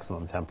at the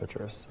maximum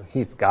temperatures. So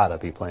heat's got to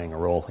be playing a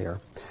role here.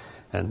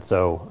 And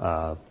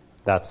so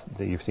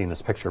you've seen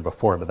this picture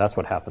before, but that's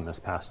what happened this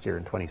past year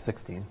in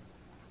 2016.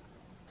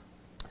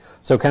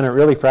 So can it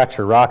really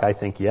fracture rock? I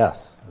think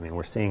yes. I mean,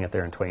 we're seeing it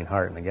there in Twain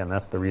Harte, and again,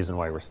 that's the reason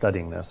why we're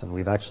studying this. And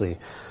we've actually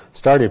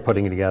started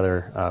putting it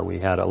together. We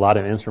had a lot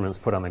of instruments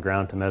put on the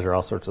ground to measure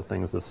all sorts of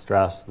things, the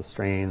stress, the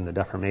strain, the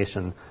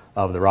deformation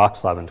of the rock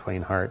slab in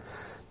Twain Harte,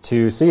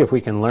 to see if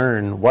we can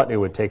learn what it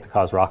would take to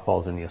cause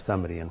rockfalls in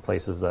Yosemite in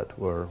places that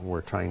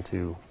we're trying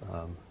to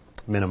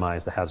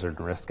minimize the hazard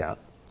and risk at.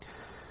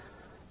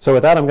 So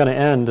with that, I'm going to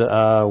end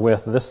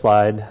with this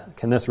slide.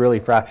 Can this really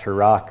fracture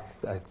rock?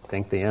 I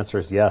think the answer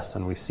is yes,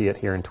 and we see it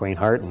here in Twain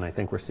Harte, and I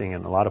think we're seeing it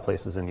in a lot of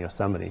places in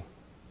Yosemite.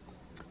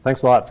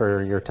 Thanks a lot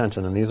for your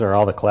attention, and these are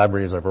all the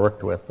collaborators I've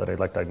worked with that I'd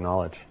like to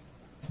acknowledge.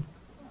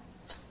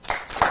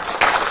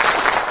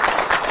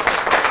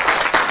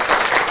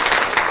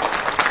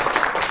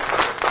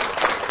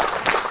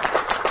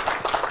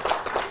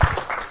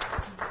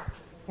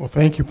 Well,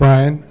 thank you,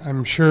 Brian.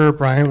 I'm sure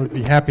Brian would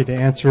be happy to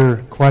answer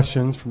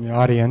questions from the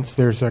audience.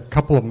 There's a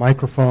couple of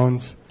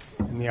microphones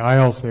in the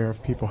aisles there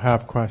if people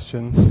have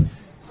questions.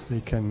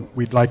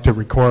 We'd like to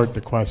record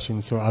the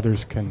questions so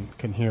others can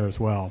hear as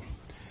well.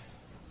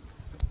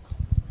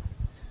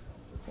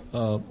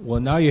 Well,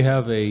 now you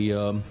have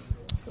a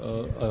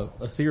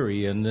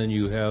theory, and then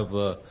you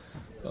have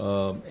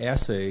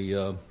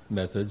assay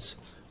methods.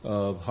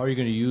 How are you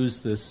going to use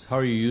this? How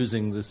are you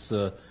using this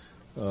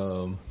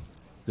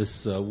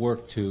this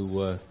work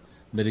to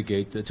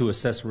mitigate, to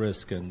assess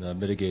risk and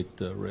mitigate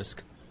the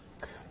risk?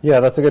 Yeah,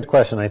 that's a good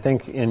question. I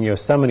think in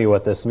Yosemite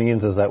what this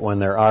means is that when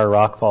there are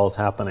rockfalls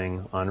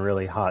happening on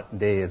really hot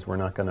days, we're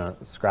not going to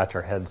scratch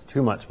our heads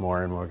too much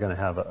more, and we're going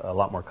to have a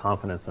lot more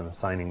confidence in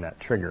assigning that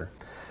trigger.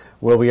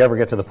 Will we ever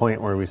get to the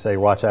point where we say,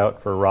 watch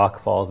out for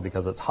rockfalls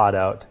because it's hot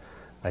out?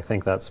 I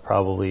think that's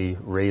probably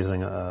raising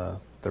the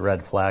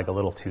red flag a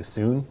little too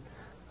soon.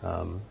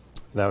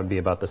 that would be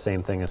about the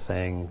same thing as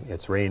saying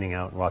it's raining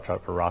out and watch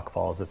out for rock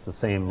falls. It's the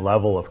same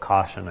level of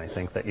caution, I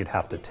think, that you'd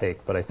have to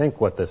take. But I think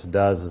what this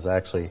does is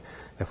actually,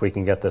 if we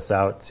can get this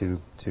out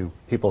to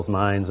people's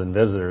minds and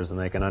visitors, and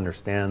they can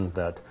understand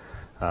that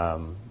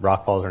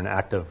rock falls are an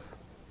active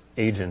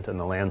agent in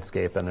the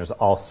landscape, and there's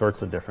all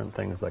sorts of different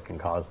things that can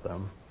cause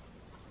them.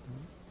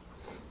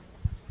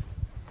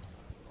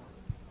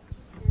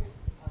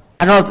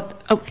 I don't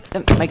know.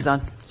 The mic's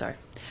on. Sorry.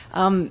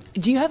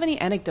 Do you have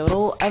any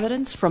anecdotal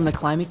evidence from the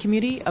climbing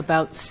community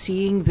about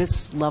seeing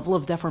this level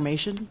of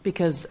deformation?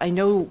 Because I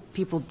know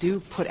people do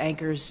put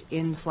anchors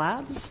in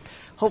slabs,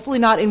 hopefully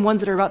not in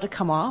ones that are about to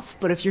come off,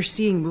 but if you're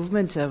seeing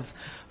movement of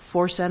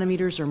 4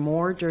 centimeters or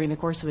more during the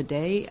course of a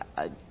day,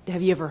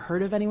 have you ever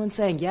heard of anyone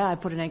saying, yeah, I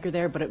put an anchor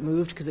there, but it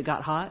moved because it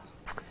got hot?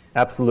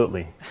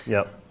 Absolutely.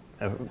 Yep.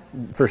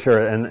 For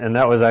sure, and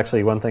that was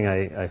actually one thing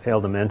I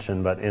failed to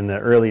mention, but in the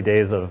early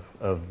days of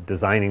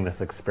designing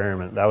this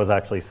experiment, that was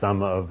actually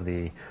some of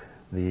the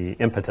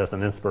impetus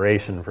and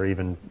inspiration for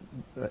even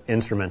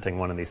instrumenting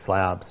one of these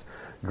slabs.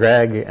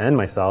 Greg and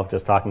myself,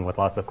 just talking with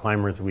lots of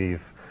climbers,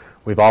 we've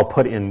all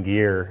put in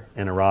gear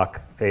in a rock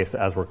face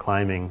as we're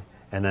climbing,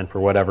 and then for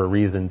whatever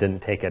reason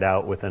didn't take it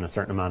out within a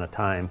certain amount of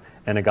time,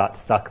 and it got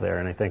stuck there.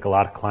 And I think a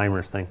lot of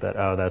climbers think that,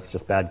 oh, that's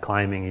just bad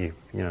climbing.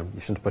 You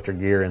shouldn't put your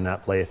gear in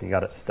that place. You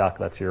got it stuck.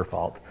 That's your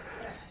fault.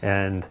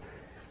 And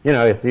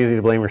it's easy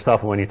to blame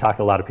yourself. And when you talk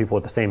to a lot of people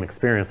with the same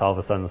experience, all of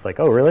a sudden it's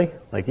like, oh, really?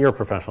 Like, you're a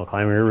professional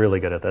climber. You're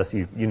really good at this.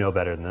 You know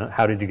better than that.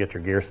 How did you get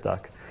your gear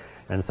stuck?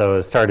 And so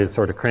it started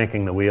sort of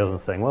cranking the wheels and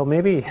saying, well,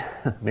 maybe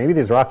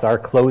these rocks are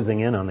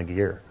closing in on the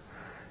gear.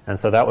 And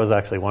so that was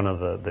actually one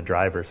of the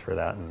drivers for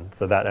that. And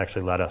so that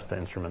actually led us to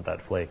instrument that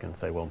flake and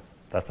say, well,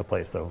 that's a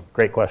place. So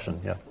great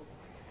question, yeah.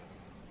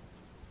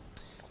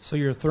 So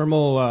your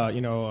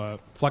thermal,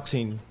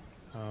 flexing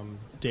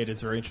data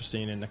is very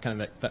interesting, and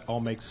that all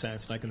makes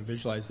sense, and I can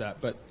visualize that.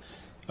 But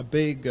a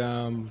big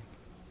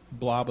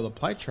blob of the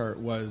pie chart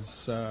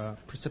was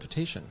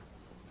precipitation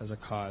as a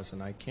cause,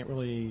 and I can't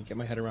really get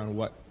my head around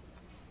what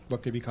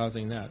could be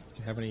causing that. Do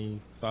you have any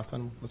thoughts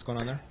on what's going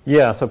on there?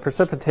 Yeah, so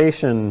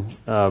precipitation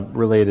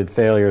related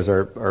failures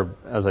are,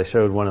 as I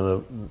showed, one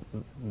of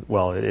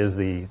it is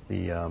the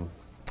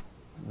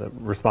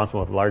responsible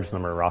with the largest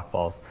number of rock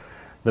falls.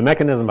 The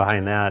mechanism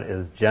behind that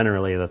is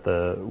generally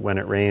that when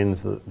it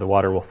rains, the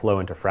water will flow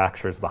into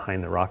fractures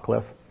behind the rock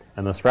cliff,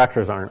 and those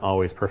fractures aren't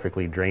always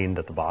perfectly drained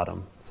at the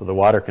bottom. So the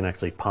water can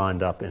actually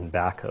pond up in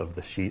back of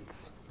the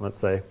sheets, let's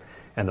say,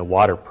 and the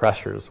water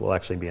pressures will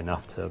actually be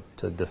enough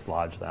to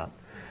dislodge that.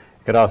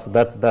 Could also,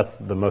 that's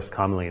the most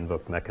commonly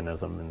invoked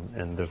mechanism,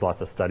 and there's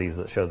lots of studies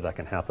that show that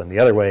can happen. The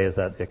other way is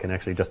that it can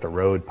actually just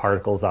erode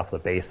particles off the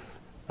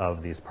base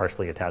of these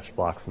partially attached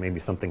blocks. Maybe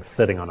something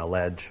sitting on a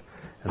ledge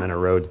and then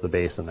erodes the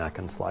base, and that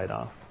can slide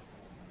off.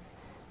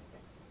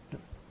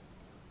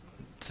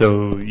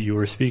 So you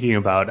were speaking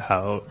about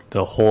how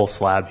the whole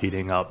slab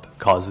heating up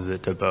causes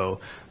it to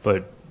bow,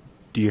 but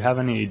do you have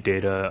any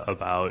data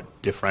about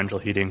differential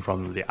heating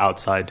from the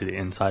outside to the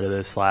inside of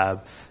this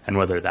slab, and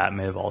whether that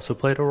may have also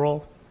played a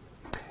role?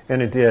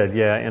 And it did,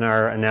 yeah. In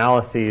our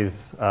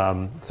analyses,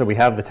 so we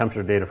have the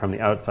temperature data from the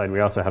outside. We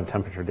also have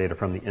temperature data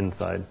from the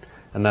inside,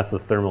 and that's the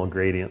thermal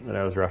gradient that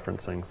I was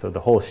referencing. So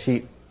the whole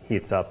sheet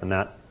heats up, and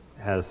that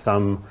has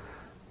some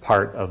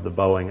part of the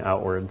bowing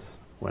outwards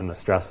when the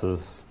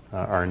stresses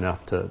are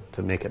enough to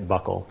make it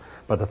buckle.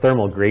 But the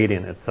thermal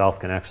gradient itself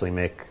can actually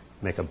make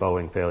a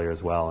bowing failure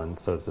as well, and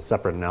so it's a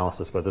separate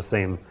analysis, but the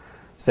same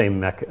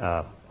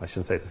I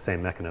shouldn't say it's the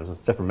same mechanism.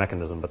 It's a different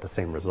mechanism, but the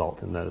same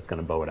result in that it's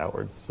going to bow it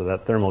outwards. So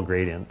that thermal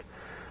gradient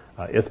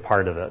is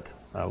part of it.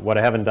 What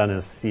I haven't done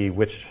is see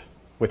which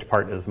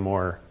part is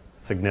more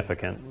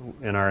significant.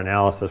 In our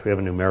analysis, we have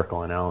a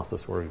numerical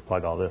analysis where we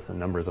plug all this in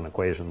numbers and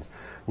equations.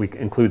 We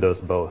include those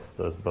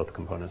both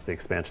components, the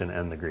expansion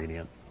and the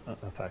gradient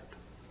effect.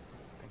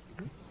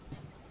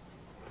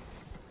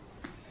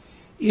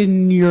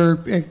 In your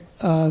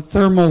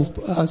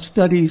thermal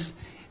studies,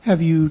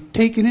 have you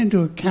taken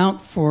into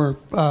account for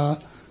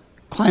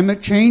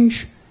climate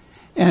change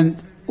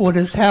and what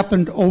has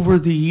happened over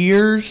the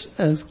years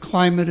as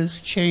climate has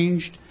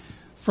changed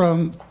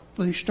from,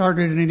 they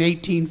started in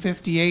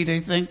 1858, I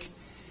think,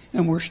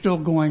 and we're still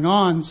going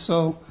on.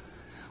 So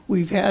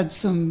we've had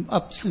some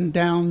ups and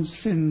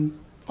downs in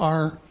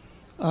our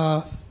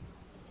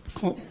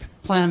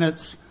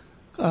planet's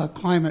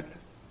climate.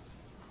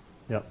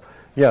 Yep.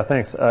 Yeah,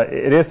 thanks.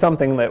 It is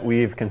something that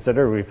we've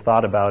considered. We've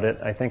thought about it.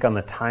 I think on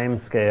the time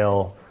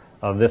scale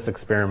of this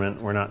experiment,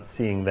 we're not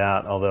seeing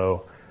that,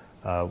 although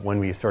when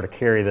we sort of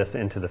carry this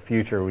into the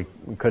future, we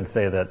could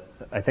say that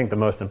I think the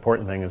most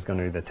important thing is going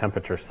to be the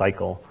temperature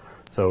cycle.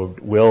 So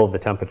will the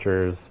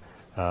temperatures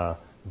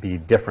be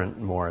different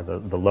more,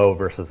 the low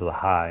versus the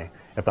high?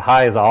 If the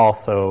high is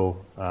also,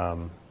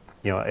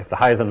 if the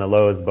highs and the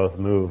lows both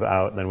move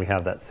out, then we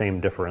have that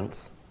same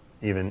difference,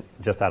 even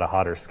just at a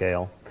hotter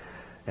scale.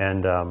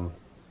 And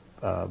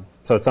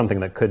so it's something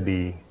that could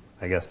be,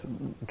 I guess,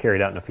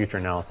 carried out in a future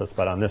analysis,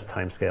 but on this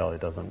time scale,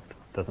 it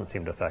doesn't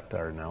seem to affect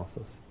our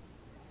analysis.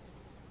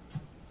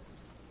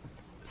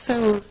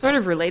 So, sort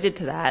of related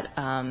to that,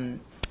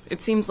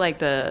 it seems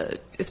like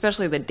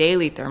especially the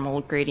daily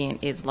thermal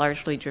gradient is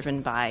largely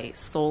driven by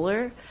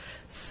solar.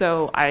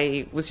 So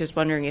I was just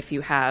wondering if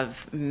you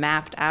have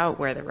mapped out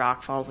where the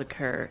rockfalls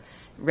occur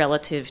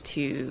relative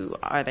to,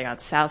 are they on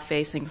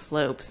south-facing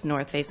slopes,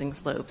 north-facing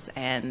slopes,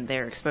 and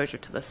their exposure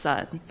to the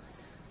sun?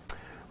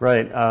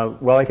 Right.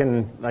 Well, I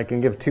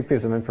can give two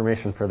pieces of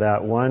information for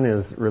that. One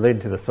is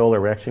related to the solar.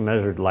 We actually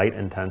measured light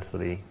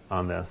intensity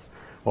on this.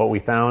 What we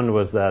found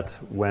was that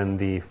when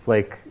the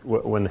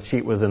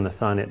sheet was in the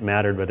sun, it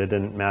mattered, but it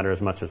didn't matter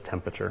as much as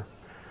temperature.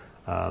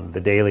 The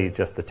daily,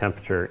 just the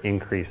temperature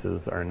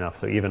increases are enough.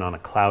 So even on a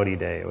cloudy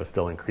day, it was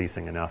still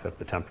increasing enough if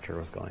the temperature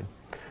was going.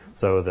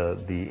 So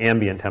the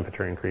ambient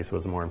temperature increase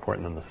was more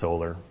important than the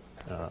solar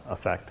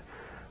effect.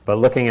 But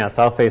looking at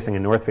south-facing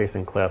and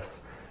north-facing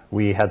cliffs,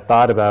 we had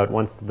thought about,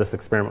 once this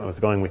experiment was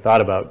going, we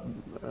thought about,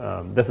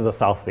 this is a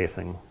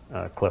south-facing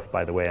cliff,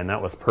 by the way, and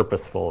that was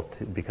purposeful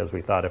because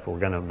we thought if we're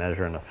going to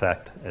measure an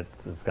effect,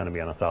 it's going to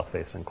be on a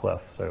south-facing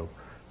cliff.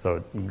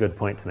 So good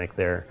point to make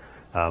there.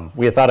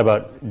 We had thought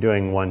about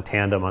doing one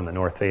tandem on the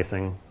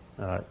north-facing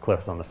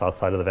cliffs on the south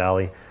side of the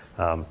valley.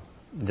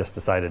 Just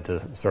decided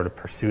to sort of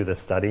pursue this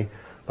study,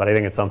 but I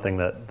think it's something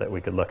that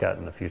we could look at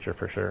in the future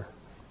for sure.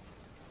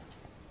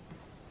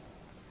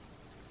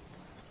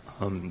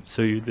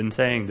 So you'd been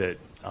saying that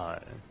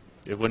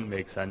it wouldn't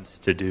make sense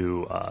to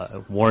do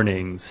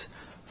warnings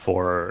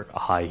for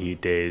high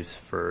heat days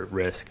for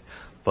risk,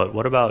 but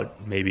what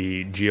about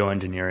maybe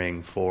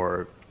geoengineering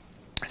for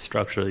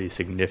structurally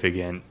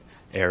significant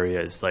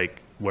areas,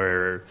 like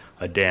where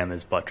a dam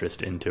is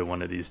buttressed into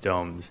one of these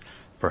domes,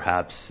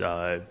 perhaps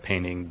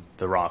painting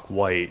the rock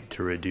white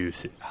to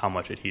reduce how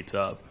much it heats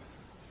up?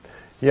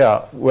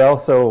 Yeah, well,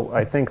 so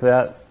I think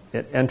that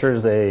it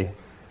enters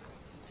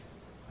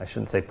I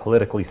shouldn't say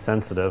politically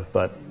sensitive,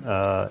 but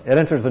it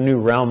enters a new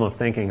realm of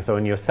thinking. So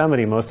in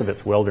Yosemite, most of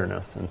it's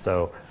wilderness, and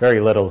so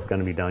very little is going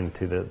to be done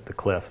to the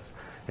cliffs.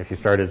 If you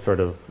started sort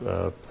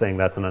of saying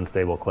that's an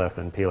unstable cliff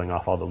and peeling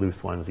off all the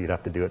loose ones, you'd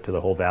have to do it to the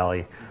whole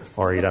valley,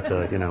 or you'd have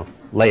to,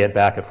 lay it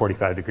back at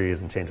 45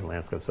 degrees and change the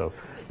landscape. So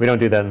we don't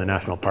do that in the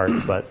national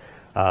parks, but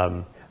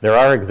there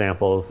are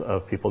examples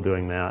of people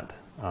doing that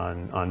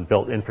on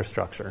built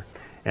infrastructure.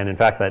 And in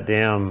fact, that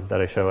dam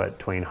that I show at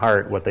Twain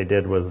Harte, what they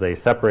did was they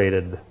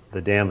separated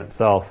the dam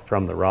itself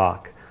from the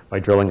rock by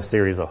drilling a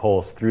series of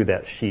holes through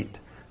that sheet.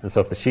 And so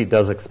if the sheet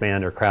does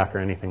expand or crack or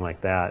anything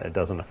like that, it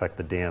doesn't affect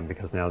the dam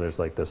because now there's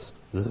like this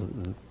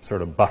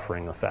sort of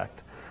buffering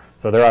effect.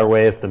 So there are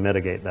ways to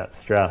mitigate that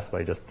stress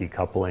by just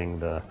decoupling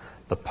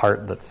the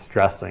part that's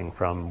stressing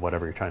from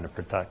whatever you're trying to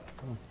protect.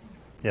 So,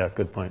 yeah,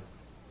 good point.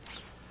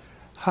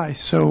 Hi.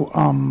 So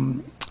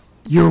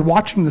you're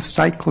watching the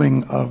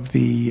cycling of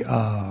the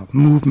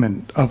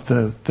movement of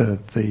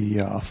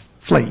the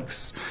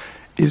flakes.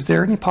 Is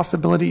there any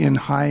possibility in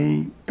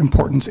high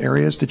importance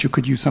areas that you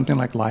could use something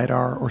like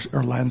LiDAR or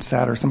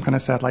Landsat or some kind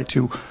of satellite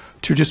to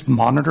just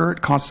monitor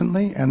it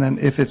constantly? And then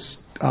if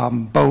it's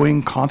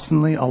bowing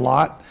constantly a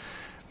lot,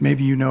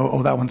 maybe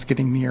that one's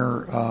getting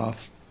near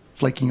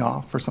flaking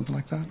off or something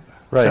like that?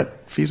 Right. Is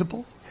that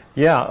feasible?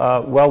 Yeah,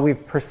 well,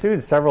 we've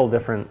pursued several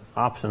different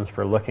options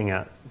for looking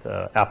at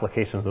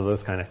applications of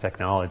those kind of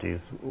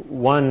technologies.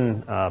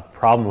 One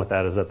problem with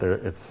that is that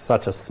it's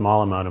such a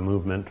small amount of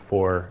movement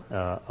for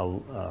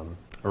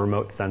a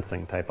remote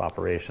sensing type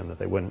operation that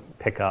they wouldn't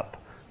pick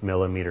up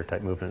millimeter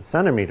type movement.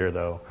 Centimeter,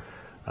 though,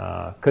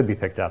 could be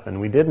picked up.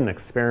 And we did an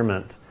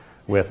experiment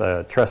with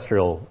a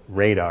terrestrial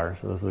radar.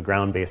 So this is a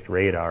ground-based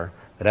radar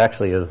that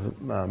actually is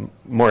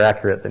more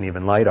accurate than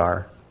even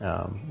LiDAR.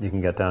 You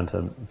can get down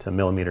to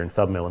millimeter and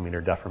sub-millimeter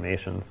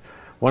deformations.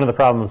 One of the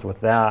problems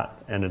with that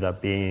ended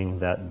up being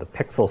that the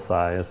pixel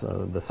size,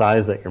 the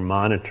size that you're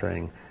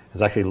monitoring,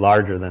 is actually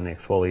larger than the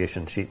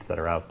exfoliation sheets that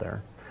are out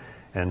there.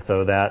 And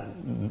so that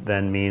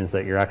then means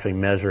that you're actually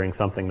measuring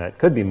something that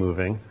could be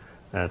moving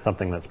and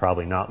something that's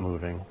probably not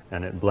moving,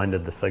 and it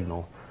blended the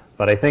signal.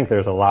 But I think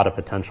there's a lot of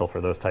potential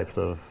for those types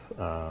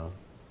of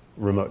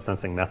remote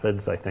sensing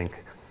methods. I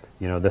think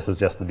this is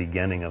just the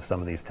beginning of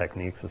some of these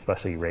techniques,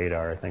 especially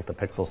radar. I think the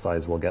pixel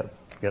size will get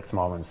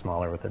smaller and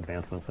smaller with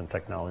advancements in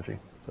technology.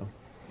 So.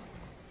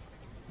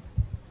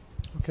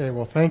 Okay,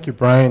 well, thank you,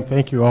 Brian.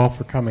 Thank you all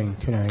for coming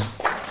tonight.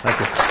 Thank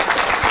you.